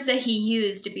 the words that he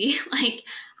used to be like,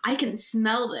 I can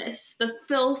smell this. The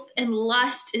filth and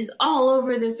lust is all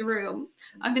over this room.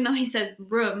 Even though he says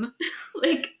room,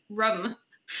 like rum.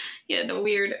 Yeah, the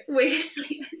weird way to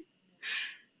say it.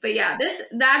 But yeah,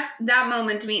 that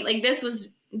moment to me, like, this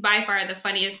was by far the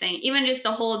funniest thing. Even just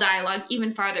the whole dialogue,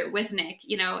 even farther with Nick,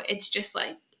 you know, it's just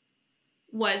like,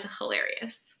 was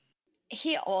hilarious.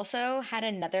 He also had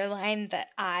another line that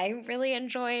I really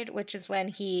enjoyed, which is when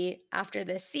he, after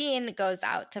this scene, goes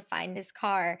out to find his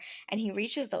car and he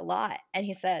reaches the lot and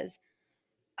he says,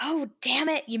 "Oh, damn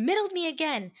it, you middled me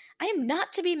again. I am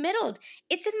not to be middled.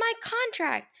 It's in my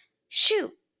contract.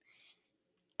 Shoot."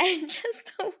 And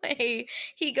just the way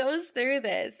he goes through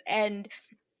this and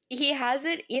he has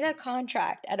it in a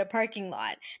contract at a parking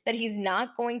lot that he's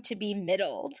not going to be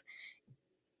middled.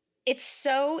 It's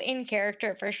so in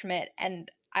character for Schmidt, and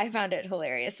I found it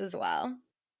hilarious as well.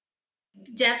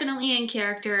 Definitely in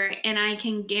character, and I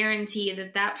can guarantee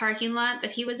that parking lot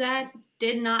that he was at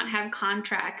did not have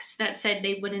contracts that said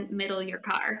they wouldn't middle your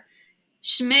car.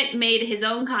 Schmidt made his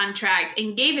own contract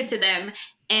and gave it to them,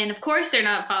 and of course they're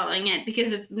not following it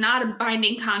because it's not a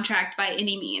binding contract by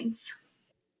any means.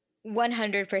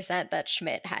 100% that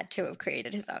Schmidt had to have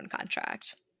created his own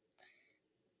contract.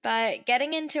 But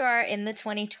getting into our in the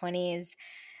 2020s,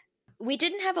 we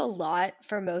didn't have a lot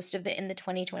for most of the in the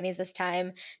 2020s this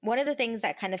time. One of the things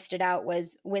that kind of stood out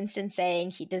was Winston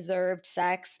saying he deserved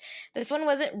sex. This one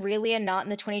wasn't really a not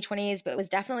in the 2020s, but it was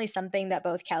definitely something that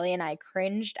both Kelly and I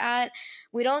cringed at.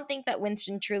 We don't think that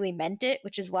Winston truly meant it,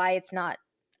 which is why it's not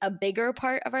a bigger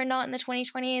part of our not in the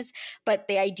 2020s, but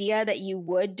the idea that you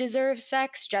would deserve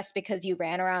sex just because you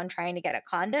ran around trying to get a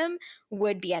condom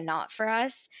would be a not for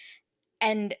us.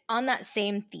 And on that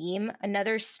same theme,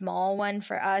 another small one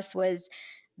for us was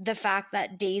the fact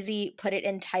that Daisy put it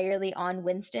entirely on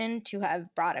Winston to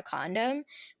have brought a condom.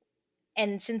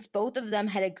 And since both of them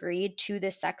had agreed to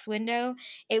this sex window,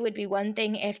 it would be one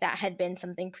thing if that had been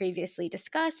something previously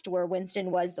discussed where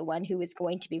Winston was the one who was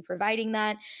going to be providing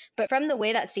that. But from the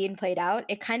way that scene played out,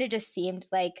 it kind of just seemed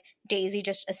like Daisy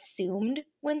just assumed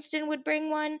Winston would bring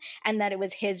one and that it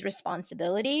was his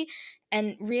responsibility.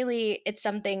 And really, it's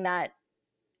something that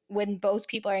when both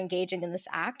people are engaging in this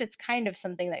act, it's kind of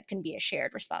something that can be a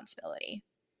shared responsibility.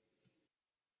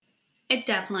 It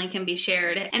definitely can be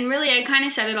shared. And really, I kind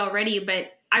of said it already,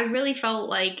 but I really felt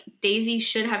like Daisy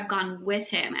should have gone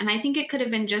with him. And I think it could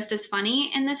have been just as funny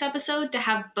in this episode to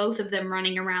have both of them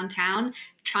running around town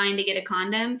trying to get a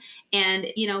condom. And,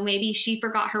 you know, maybe she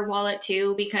forgot her wallet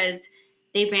too because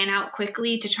they ran out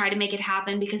quickly to try to make it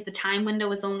happen because the time window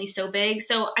was only so big.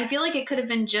 So I feel like it could have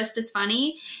been just as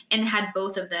funny and had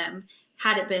both of them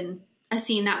had it been a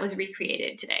scene that was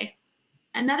recreated today.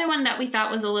 Another one that we thought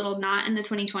was a little not in the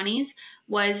 2020s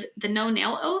was the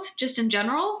no-nail oath, just in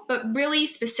general, but really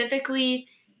specifically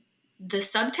the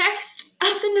subtext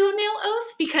of the no-nail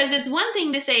oath, because it's one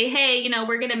thing to say, hey, you know,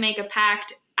 we're going to make a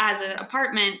pact as an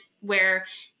apartment where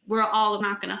we're all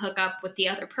not going to hook up with the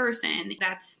other person.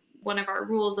 That's one of our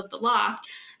rules of the loft,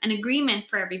 an agreement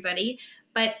for everybody.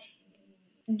 But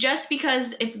just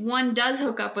because if one does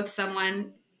hook up with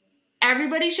someone,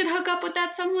 everybody should hook up with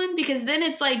that someone, because then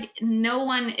it's like no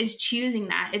one is choosing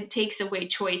that. It takes away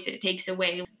choice. It takes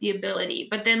away the ability.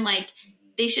 But then like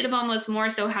they should have almost more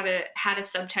so had a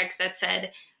subtext that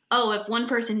said, oh, if one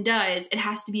person does, it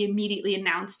has to be immediately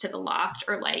announced to the loft,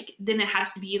 or like then it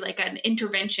has to be like an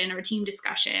intervention or team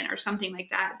discussion or something like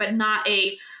that, but not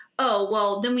a, oh,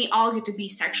 well, then we all get to be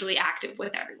sexually active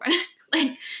with everyone.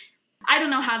 Like, I don't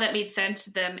know how that made sense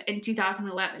to them in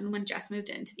 2011 when Jess moved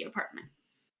into the apartment.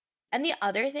 And the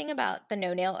other thing about the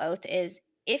no-nail oath is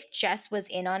if Jess was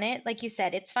in on it, like you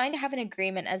said, it's fine to have an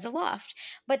agreement as a loft,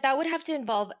 but that would have to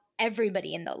involve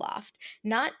everybody in the loft,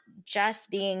 not Jess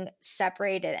being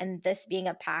separated and this being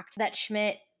a pact that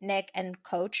Schmidt, Nick, and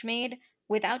Coach made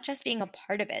without Jess being a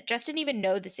part of it. Jess didn't even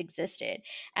know this existed.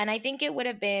 And I think it would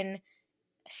have been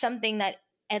something that,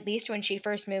 at least when she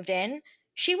first moved in,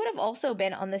 she would have also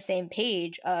been on the same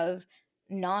page of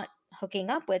not hooking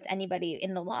up with anybody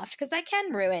in the loft, because that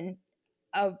can ruin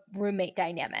a roommate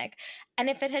dynamic. And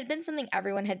if it had been something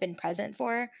everyone had been present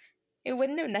for, it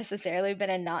wouldn't have necessarily been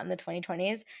a not in the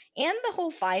 2020s. And the whole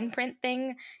fine print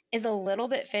thing is a little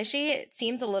bit fishy. It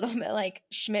seems a little bit like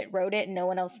Schmidt wrote it and no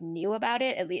one else knew about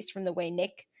it, at least from the way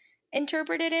Nick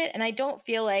interpreted it. And I don't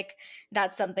feel like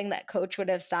that's something that Coach would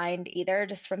have signed either,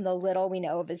 just from the little we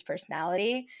know of his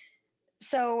personality.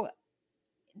 So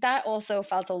that also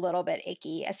felt a little bit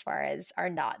icky as far as our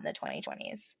not in the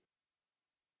 2020s.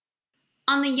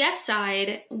 On the yes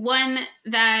side, one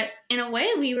that in a way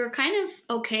we were kind of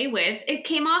okay with. It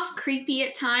came off creepy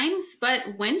at times,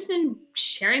 but Winston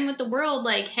sharing with the world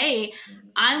like, hey,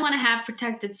 I want to have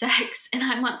protected sex and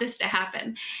I want this to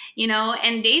happen, you know,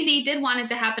 and Daisy did want it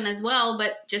to happen as well,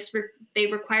 but just they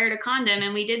required a condom,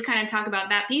 and we did kind of talk about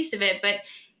that piece of it, but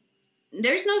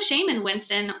there's no shame in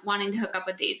Winston wanting to hook up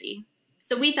with Daisy.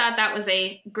 So we thought that was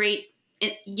a great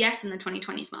yes in the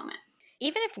 2020s moment.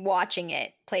 Even if watching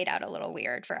it played out a little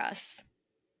weird for us.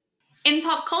 In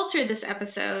pop culture this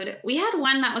episode, we had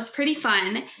one that was pretty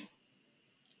fun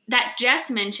that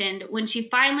Jess mentioned when she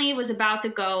finally was about to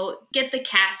go get the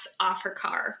cats off her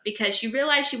car because she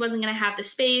realized she wasn't going to have the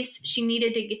space. She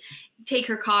needed to take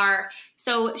her car.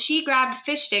 So she grabbed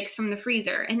fish sticks from the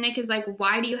freezer. And Nick is like,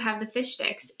 why do you have the fish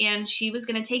sticks? And she was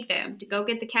going to take them to go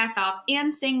get the cats off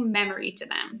and sing Memory to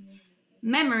them.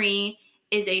 Memory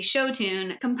is a show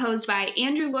tune composed by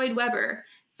Andrew Lloyd Webber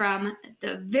from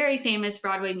the very famous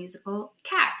Broadway musical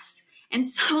Cats. And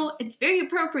so it's very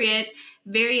appropriate,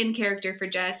 very in character for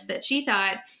Jess, that she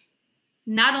thought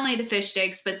not only the fish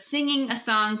sticks, but singing a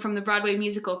song from the Broadway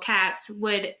musical Cats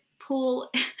would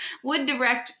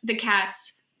direct the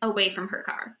cats away from her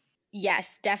car.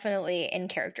 Yes, definitely in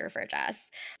character for Jess.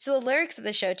 So the lyrics of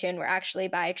the show tune were actually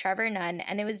by Trevor Nunn,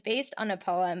 and it was based on a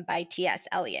poem by T.S.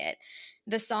 Eliot.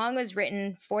 The song was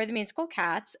written for the musical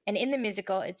Cats, and in the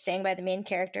musical, it's sang by the main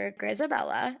character,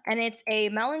 Grizabella, and it's a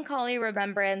melancholy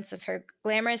remembrance of her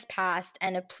glamorous past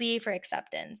and a plea for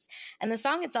acceptance. And the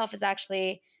song itself is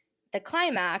actually the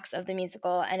climax of the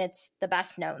musical, and it's the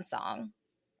best-known song.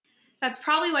 That's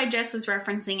probably why Jess was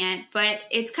referencing it, but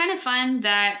it's kind of fun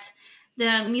that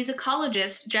the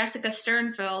musicologist Jessica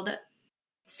Sternfeld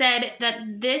said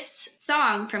that this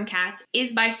song from Cats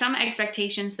is by some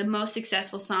expectations the most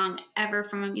successful song ever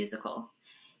from a musical.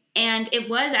 And it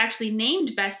was actually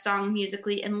named Best Song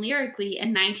Musically and Lyrically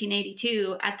in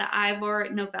 1982 at the Ivor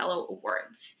Novello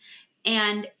Awards.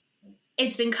 And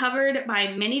it's been covered by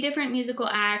many different musical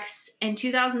acts. In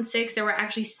 2006, there were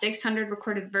actually 600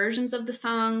 recorded versions of the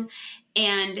song.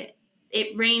 And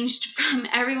it ranged from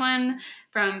everyone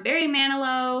from Barry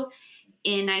Manilow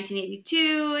in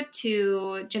 1982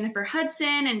 to Jennifer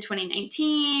Hudson in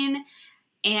 2019,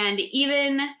 and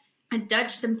even a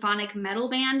Dutch symphonic metal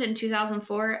band in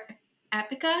 2004,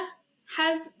 Epica,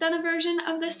 has done a version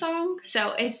of this song.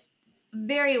 So it's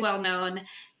very well known,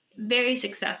 very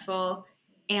successful,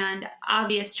 and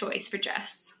obvious choice for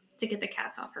Jess to get the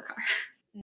cats off her car.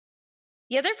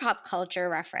 The other pop culture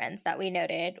reference that we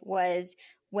noted was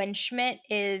when Schmidt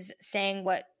is saying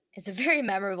what is a very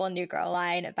memorable New Girl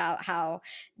line about how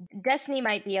Destiny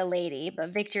might be a lady,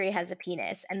 but Victory has a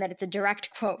penis, and that it's a direct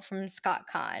quote from Scott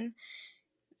Caan.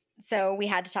 So we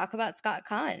had to talk about Scott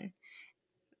Caan.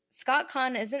 Scott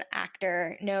Caan is an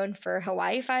actor known for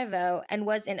Hawaii Five-O and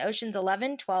was in Oceans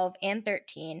 11, 12, and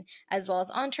 13, as well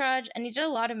as Entourage, and he did a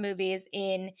lot of movies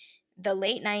in the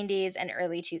late 90s and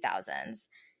early 2000s.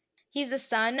 He's the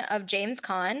son of James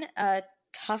Caan, a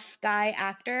tough guy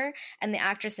actor, and the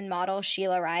actress and model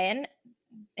Sheila Ryan.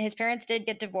 His parents did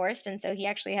get divorced, and so he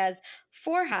actually has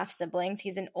 4 half-siblings.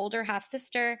 He's an older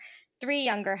half-sister, 3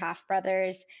 younger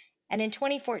half-brothers, and in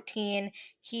 2014,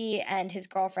 he and his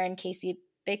girlfriend, Casey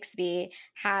Bixby,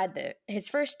 had his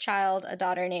first child, a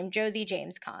daughter named Josie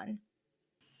James Caan.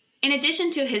 In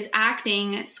addition to his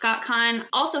acting, Scott Caan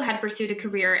also had pursued a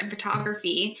career in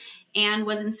photography and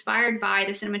was inspired by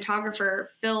the cinematographer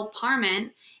Phil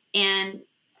Parment, and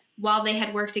while they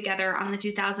had worked together on the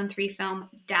 2003 film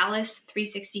Dallas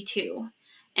 362.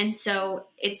 And so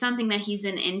it's something that he's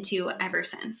been into ever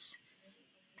since.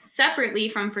 Separately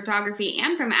from photography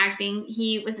and from acting,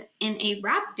 he was in a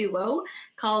rap duo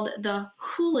called the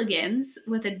Hooligans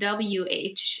with a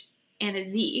W-H and a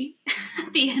Z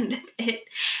at the end of it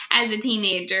as a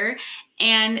teenager.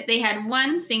 And they had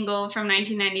one single from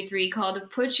 1993 called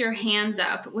Put Your Hands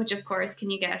Up, which of course, can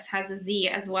you guess, has a Z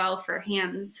as well for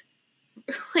hands,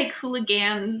 like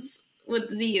hooligans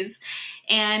with Z's.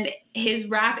 And his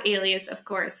rap alias, of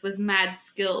course, was Mad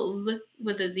Skills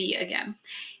with a Z again.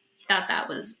 He thought that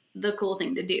was the cool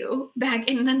thing to do back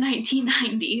in the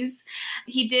 1990s.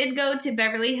 He did go to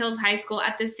Beverly Hills High School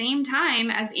at the same time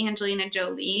as Angelina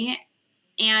Jolie,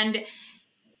 and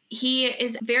he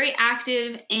is very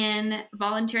active in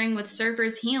volunteering with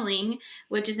Surfers Healing,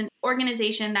 which is an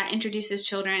organization that introduces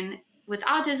children with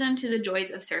autism to the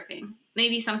joys of surfing.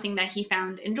 Maybe something that he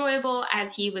found enjoyable,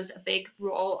 as he was a big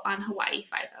role on Hawaii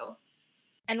Five-O.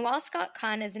 And while Scott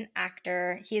Caan is an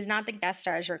actor, he is not the guest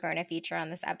stars we're going to feature on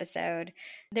this episode.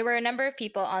 There were a number of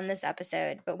people on this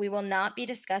episode, but we will not be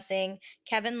discussing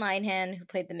Kevin Linehan, who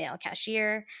played the male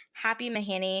cashier, Happy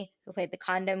Mahani, who played the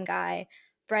condom guy,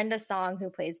 Brenda Song, who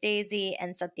plays Daisy,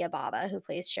 and Satya Baba, who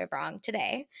plays Shivrang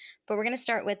today. But we're going to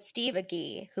start with Steve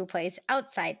Agee, who plays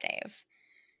Outside Dave.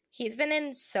 He's been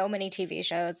in so many TV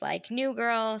shows like New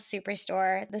Girl,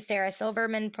 Superstore, The Sarah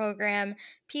Silverman Program,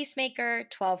 Peacemaker,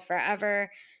 12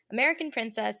 Forever, American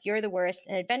Princess, You're the Worst,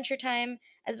 and Adventure Time,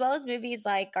 as well as movies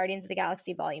like Guardians of the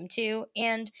Galaxy Volume 2,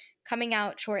 and coming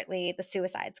out shortly, The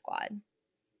Suicide Squad.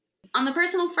 On the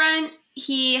personal front,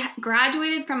 he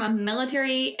graduated from a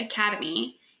military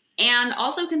academy and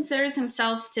also considers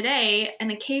himself today an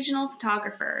occasional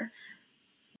photographer.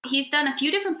 He's done a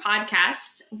few different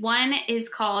podcasts. One is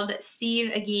called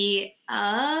Steve Agee,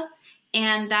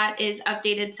 and that is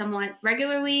updated somewhat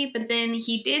regularly. But then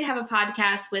he did have a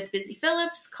podcast with Busy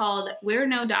Phillips called We're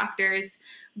No Doctors,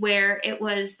 where it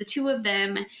was the two of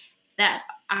them that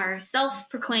are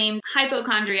self-proclaimed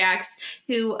hypochondriacs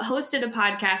who hosted a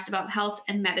podcast about health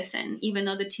and medicine, even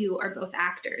though the two are both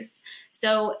actors.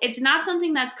 So it's not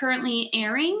something that's currently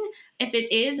airing. If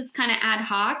it is, it's kind of ad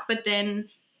hoc, but then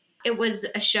it was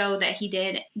a show that he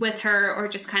did with her or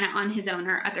just kind of on his own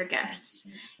or other guests.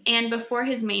 And before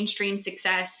his mainstream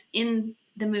success in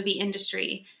the movie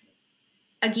industry,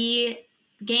 Agee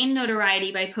gained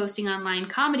notoriety by posting online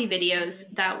comedy videos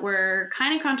that were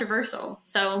kind of controversial.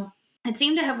 So it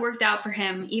seemed to have worked out for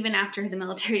him even after the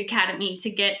military academy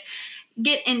to get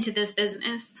into this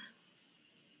business.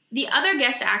 The other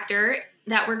guest actor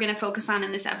that we're going to focus on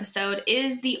in this episode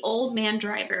is the old man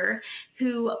driver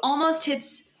who almost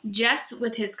hits Jess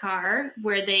with his car,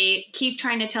 where they keep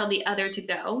trying to tell the other to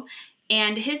go.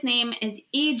 And his name is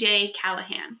E.J.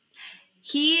 Callahan.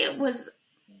 He was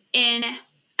in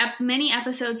many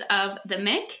episodes of The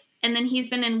Mick, and then he's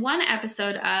been in one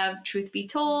episode of Truth Be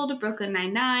Told, Brooklyn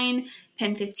Nine-Nine,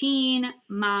 Pen 15,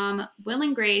 Mom, Will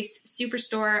and Grace,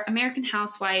 Superstore, American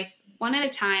Housewife, One at a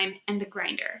Time, and The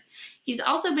Grinder. He's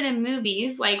also been in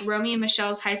movies like Romy and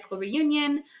Michelle's High School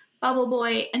Reunion, Bubble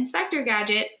Boy, Inspector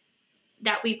Gadget,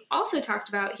 that we've also talked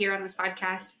about here on this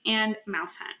podcast, and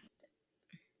Mouse Hunt.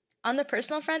 On the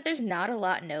personal front, there's not a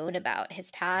lot known about his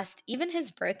past, even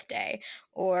his birthday,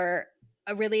 or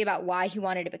really about why he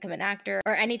wanted to become an actor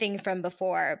or anything from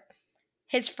before.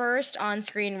 His first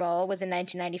on-screen role was in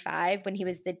 1995 when he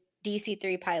was the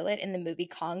DC-3 pilot in the movie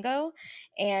Congo,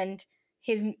 and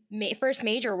his first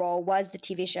major role was the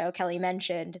TV show Kelly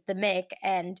mentioned, The Mick,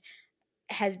 and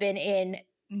has been in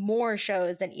more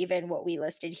shows than even what we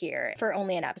listed here for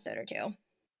only an episode or two.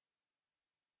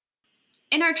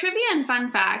 In our trivia and fun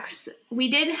facts, we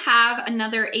did have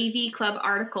another AV Club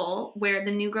article where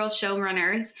the New Girl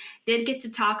showrunners did get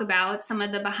to talk about some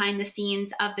of the behind the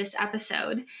scenes of this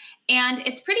episode. And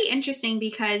it's pretty interesting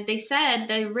because they said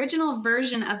the original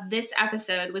version of this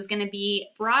episode was going to be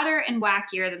broader and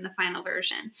wackier than the final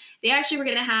version. They actually were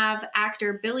going to have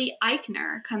actor Billy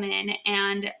Eichner come in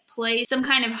and play some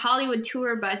kind of Hollywood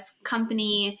tour bus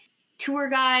company tour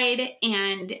guide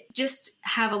and just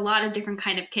have a lot of different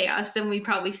kind of chaos than we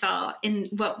probably saw in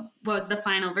what was the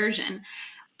final version.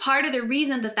 Part of the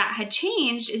reason that had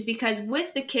changed is because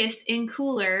with the kiss in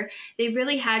Cooler, they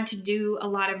really had to do a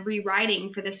lot of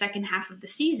rewriting for the second half of the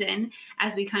season,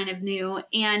 as we kind of knew.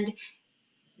 And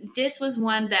this was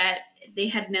one that they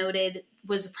had noted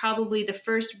was probably the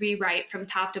first rewrite from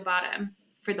top to bottom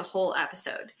for the whole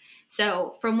episode.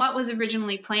 So from what was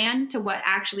originally planned to what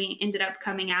actually ended up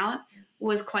coming out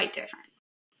was quite different.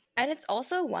 And it's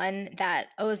also one that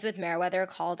Elizabeth Meriwether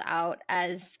called out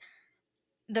as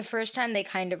the first time they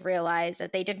kind of realized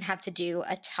that they didn't have to do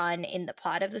a ton in the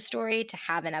plot of the story to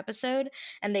have an episode,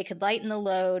 and they could lighten the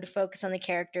load, focus on the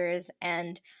characters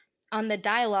and on the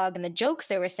dialogue and the jokes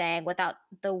they were saying without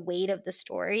the weight of the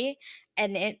story.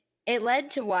 And it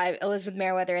led to why Elizabeth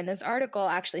Meriwether in this article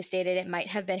actually stated it might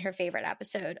have been her favorite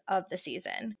episode of the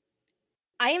season.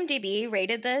 IMDb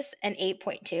rated this an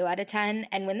 8.2 out of 10,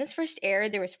 and when this first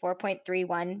aired, there was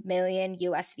 4.31 million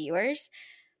US viewers.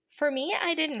 For me,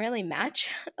 I didn't really match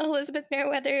Elizabeth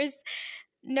Meriwether's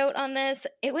note on this.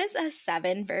 It was a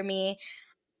 7 for me.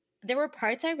 There were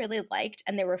parts I really liked,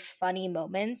 and there were funny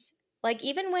moments. Like,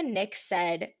 even when Nick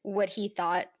said what he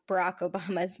thought Barack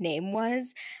Obama's name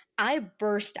was, I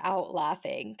burst out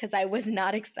laughing because I was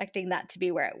not expecting that to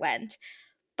be where it went.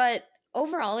 But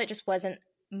overall, it just wasn't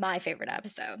my favorite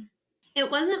episode. It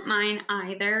wasn't mine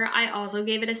either. I also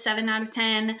gave it a 7 out of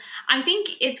 10. I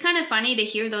think it's kind of funny to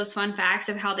hear those fun facts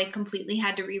of how they completely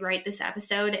had to rewrite this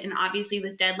episode. And obviously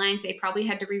with deadlines, they probably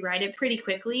had to rewrite it pretty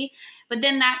quickly. But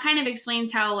then that kind of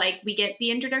explains how we get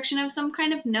the introduction of some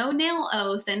kind of no-nail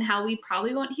oath and how we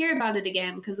probably won't hear about it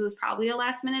again because it was probably a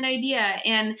last-minute idea.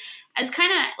 And as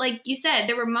kind of like you said,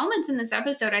 there were moments in this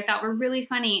episode I thought were really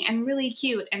funny and really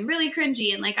cute and really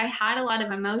cringy. And I had a lot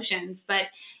of emotions, but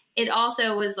it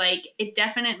also was it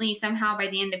definitely somehow by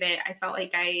the end of it, I felt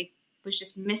like I was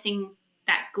just missing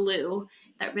that glue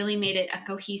that really made it a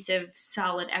cohesive,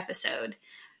 solid episode.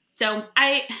 So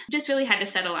I just really had to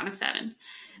settle on a 7.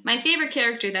 My favorite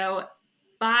character, though,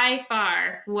 by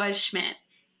far, was Schmidt.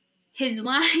 His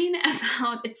line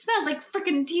about, it smells like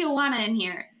freaking Tijuana in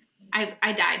here. I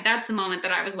died. That's the moment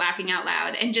that I was laughing out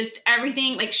loud. And just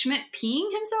everything, Schmidt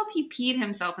peeing himself, he peed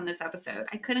himself in this episode.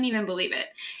 I couldn't even believe it.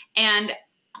 And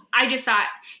I just thought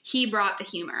he brought the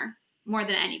humor more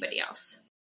than anybody else.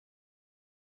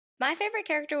 My favorite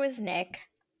character was Nick.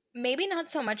 Maybe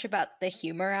not so much about the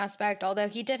humor aspect, although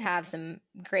he did have some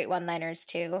great one-liners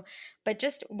too, but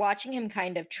just watching him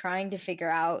kind of trying to figure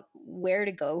out where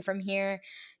to go from here.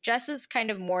 Jess is kind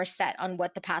of more set on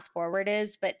what the path forward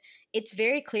is, but it's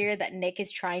very clear that Nick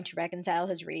is trying to reconcile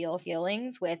his real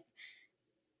feelings with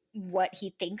what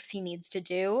he thinks he needs to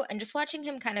do, and just watching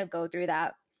him kind of go through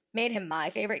that made him my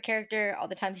favorite character. All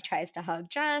the times he tries to hug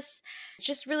Jess, it's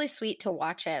just really sweet to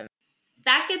watch him.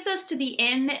 That gets us to the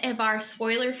end of our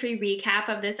spoiler-free recap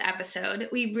of this episode.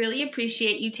 We really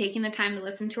appreciate you taking the time to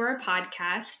listen to our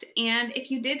podcast. And if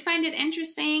you did find it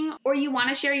interesting or you want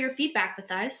to share your feedback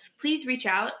with us, please reach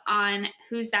out on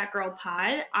Who's That Girl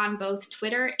Pod on both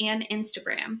Twitter and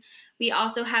Instagram. We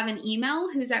also have an email,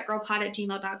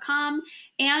 who'sthatgirlpod@gmail.com,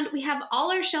 and we have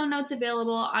all our show notes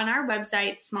available on our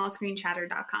website,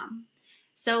 smallscreenchatter.com.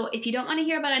 So if you don't want to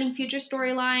hear about any future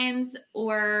storylines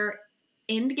or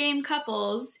endgame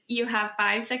couples, you have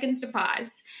 5 seconds to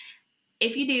pause.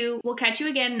 If you do, we'll catch you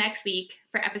again next week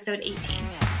for episode 18.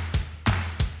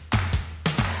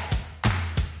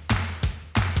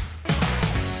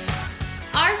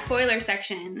 Our spoiler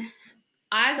section.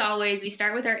 As always, we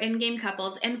start with our endgame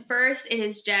couples, and first it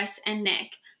is Jess and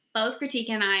Nick. both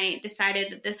Kritika and I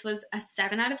decided that this was a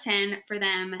 7 out of 10 for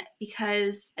them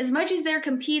because as much as they're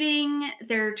competing,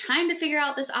 they're trying to figure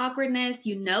out this awkwardness.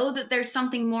 You know that there's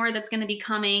something more that's going to be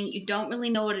coming. You don't really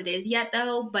know what it is yet,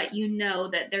 though, but you know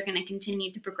that they're going to continue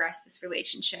to progress this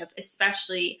relationship,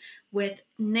 especially with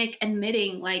Nick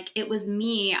admitting, like, it was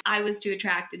me, I was too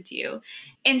attracted to you.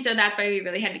 And so that's why we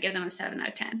really had to give them a 7 out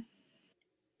of 10.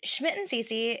 Schmidt and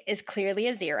Cece is clearly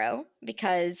a 0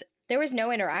 because there was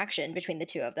no interaction between the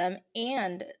two of them,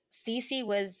 and Cece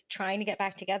was trying to get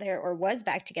back together or was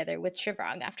back together with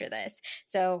Shivrong after this.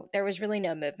 So there was really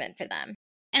no movement for them.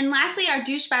 And lastly, our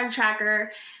douchebag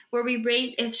tracker, where we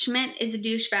rate if Schmidt is a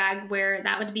douchebag, where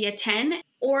that would be a 10,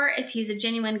 or if he's a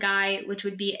genuine guy, which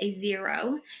would be a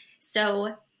 0.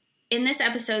 So in this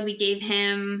episode, we gave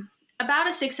him about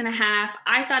a 6.5.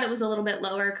 I thought it was a little bit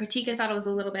lower. Kritika thought it was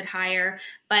a little bit higher,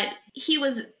 but he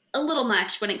was a little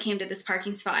much when it came to this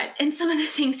parking spot. And some of the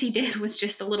things he did was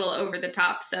just a little over the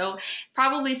top. So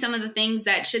probably some of the things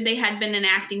that, should they had been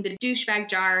enacting the douchebag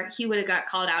jar, he would have got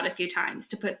called out a few times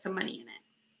to put some money in it.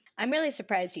 I'm really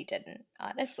surprised he didn't,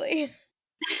 honestly.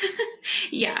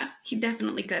 Yeah, he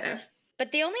definitely could have.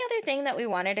 But the only other thing that we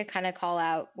wanted to kind of call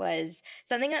out was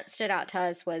something that stood out to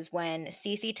us was when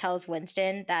Cece tells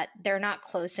Winston that they're not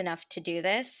close enough to do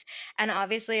this. And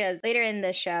obviously, as later in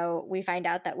the show, we find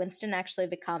out that Winston actually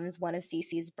becomes one of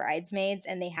Cece's bridesmaids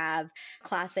and they have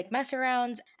classic mess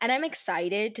arounds. And I'm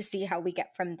excited to see how we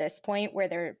get from this point where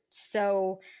they're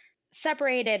so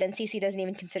separated and Cece doesn't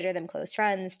even consider them close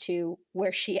friends to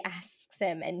where she asks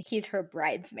him and he's her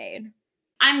bridesmaid.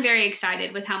 I'm very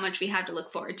excited with how much we have to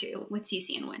look forward to with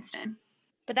Cece and Winston.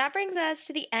 But that brings us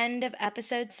to the end of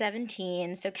episode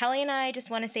 17. So Kelly and I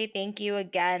just want to say thank you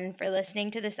again for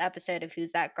listening to this episode of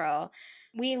Who's That Girl.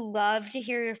 We love to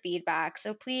hear your feedback,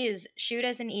 so please shoot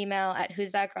us an email at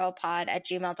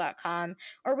who'sthatgirlpod@gmail.com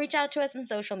or reach out to us on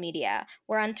social media.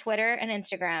 We're on Twitter and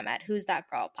Instagram at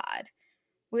who'sthatgirlpod.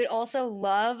 We'd also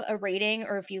love a rating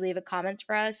or if you leave a comment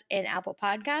for us in Apple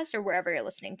Podcasts or wherever you're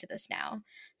listening to this now.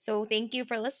 So thank you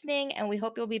for listening, and we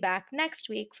hope you'll be back next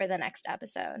week for the next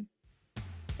episode.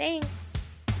 Thanks.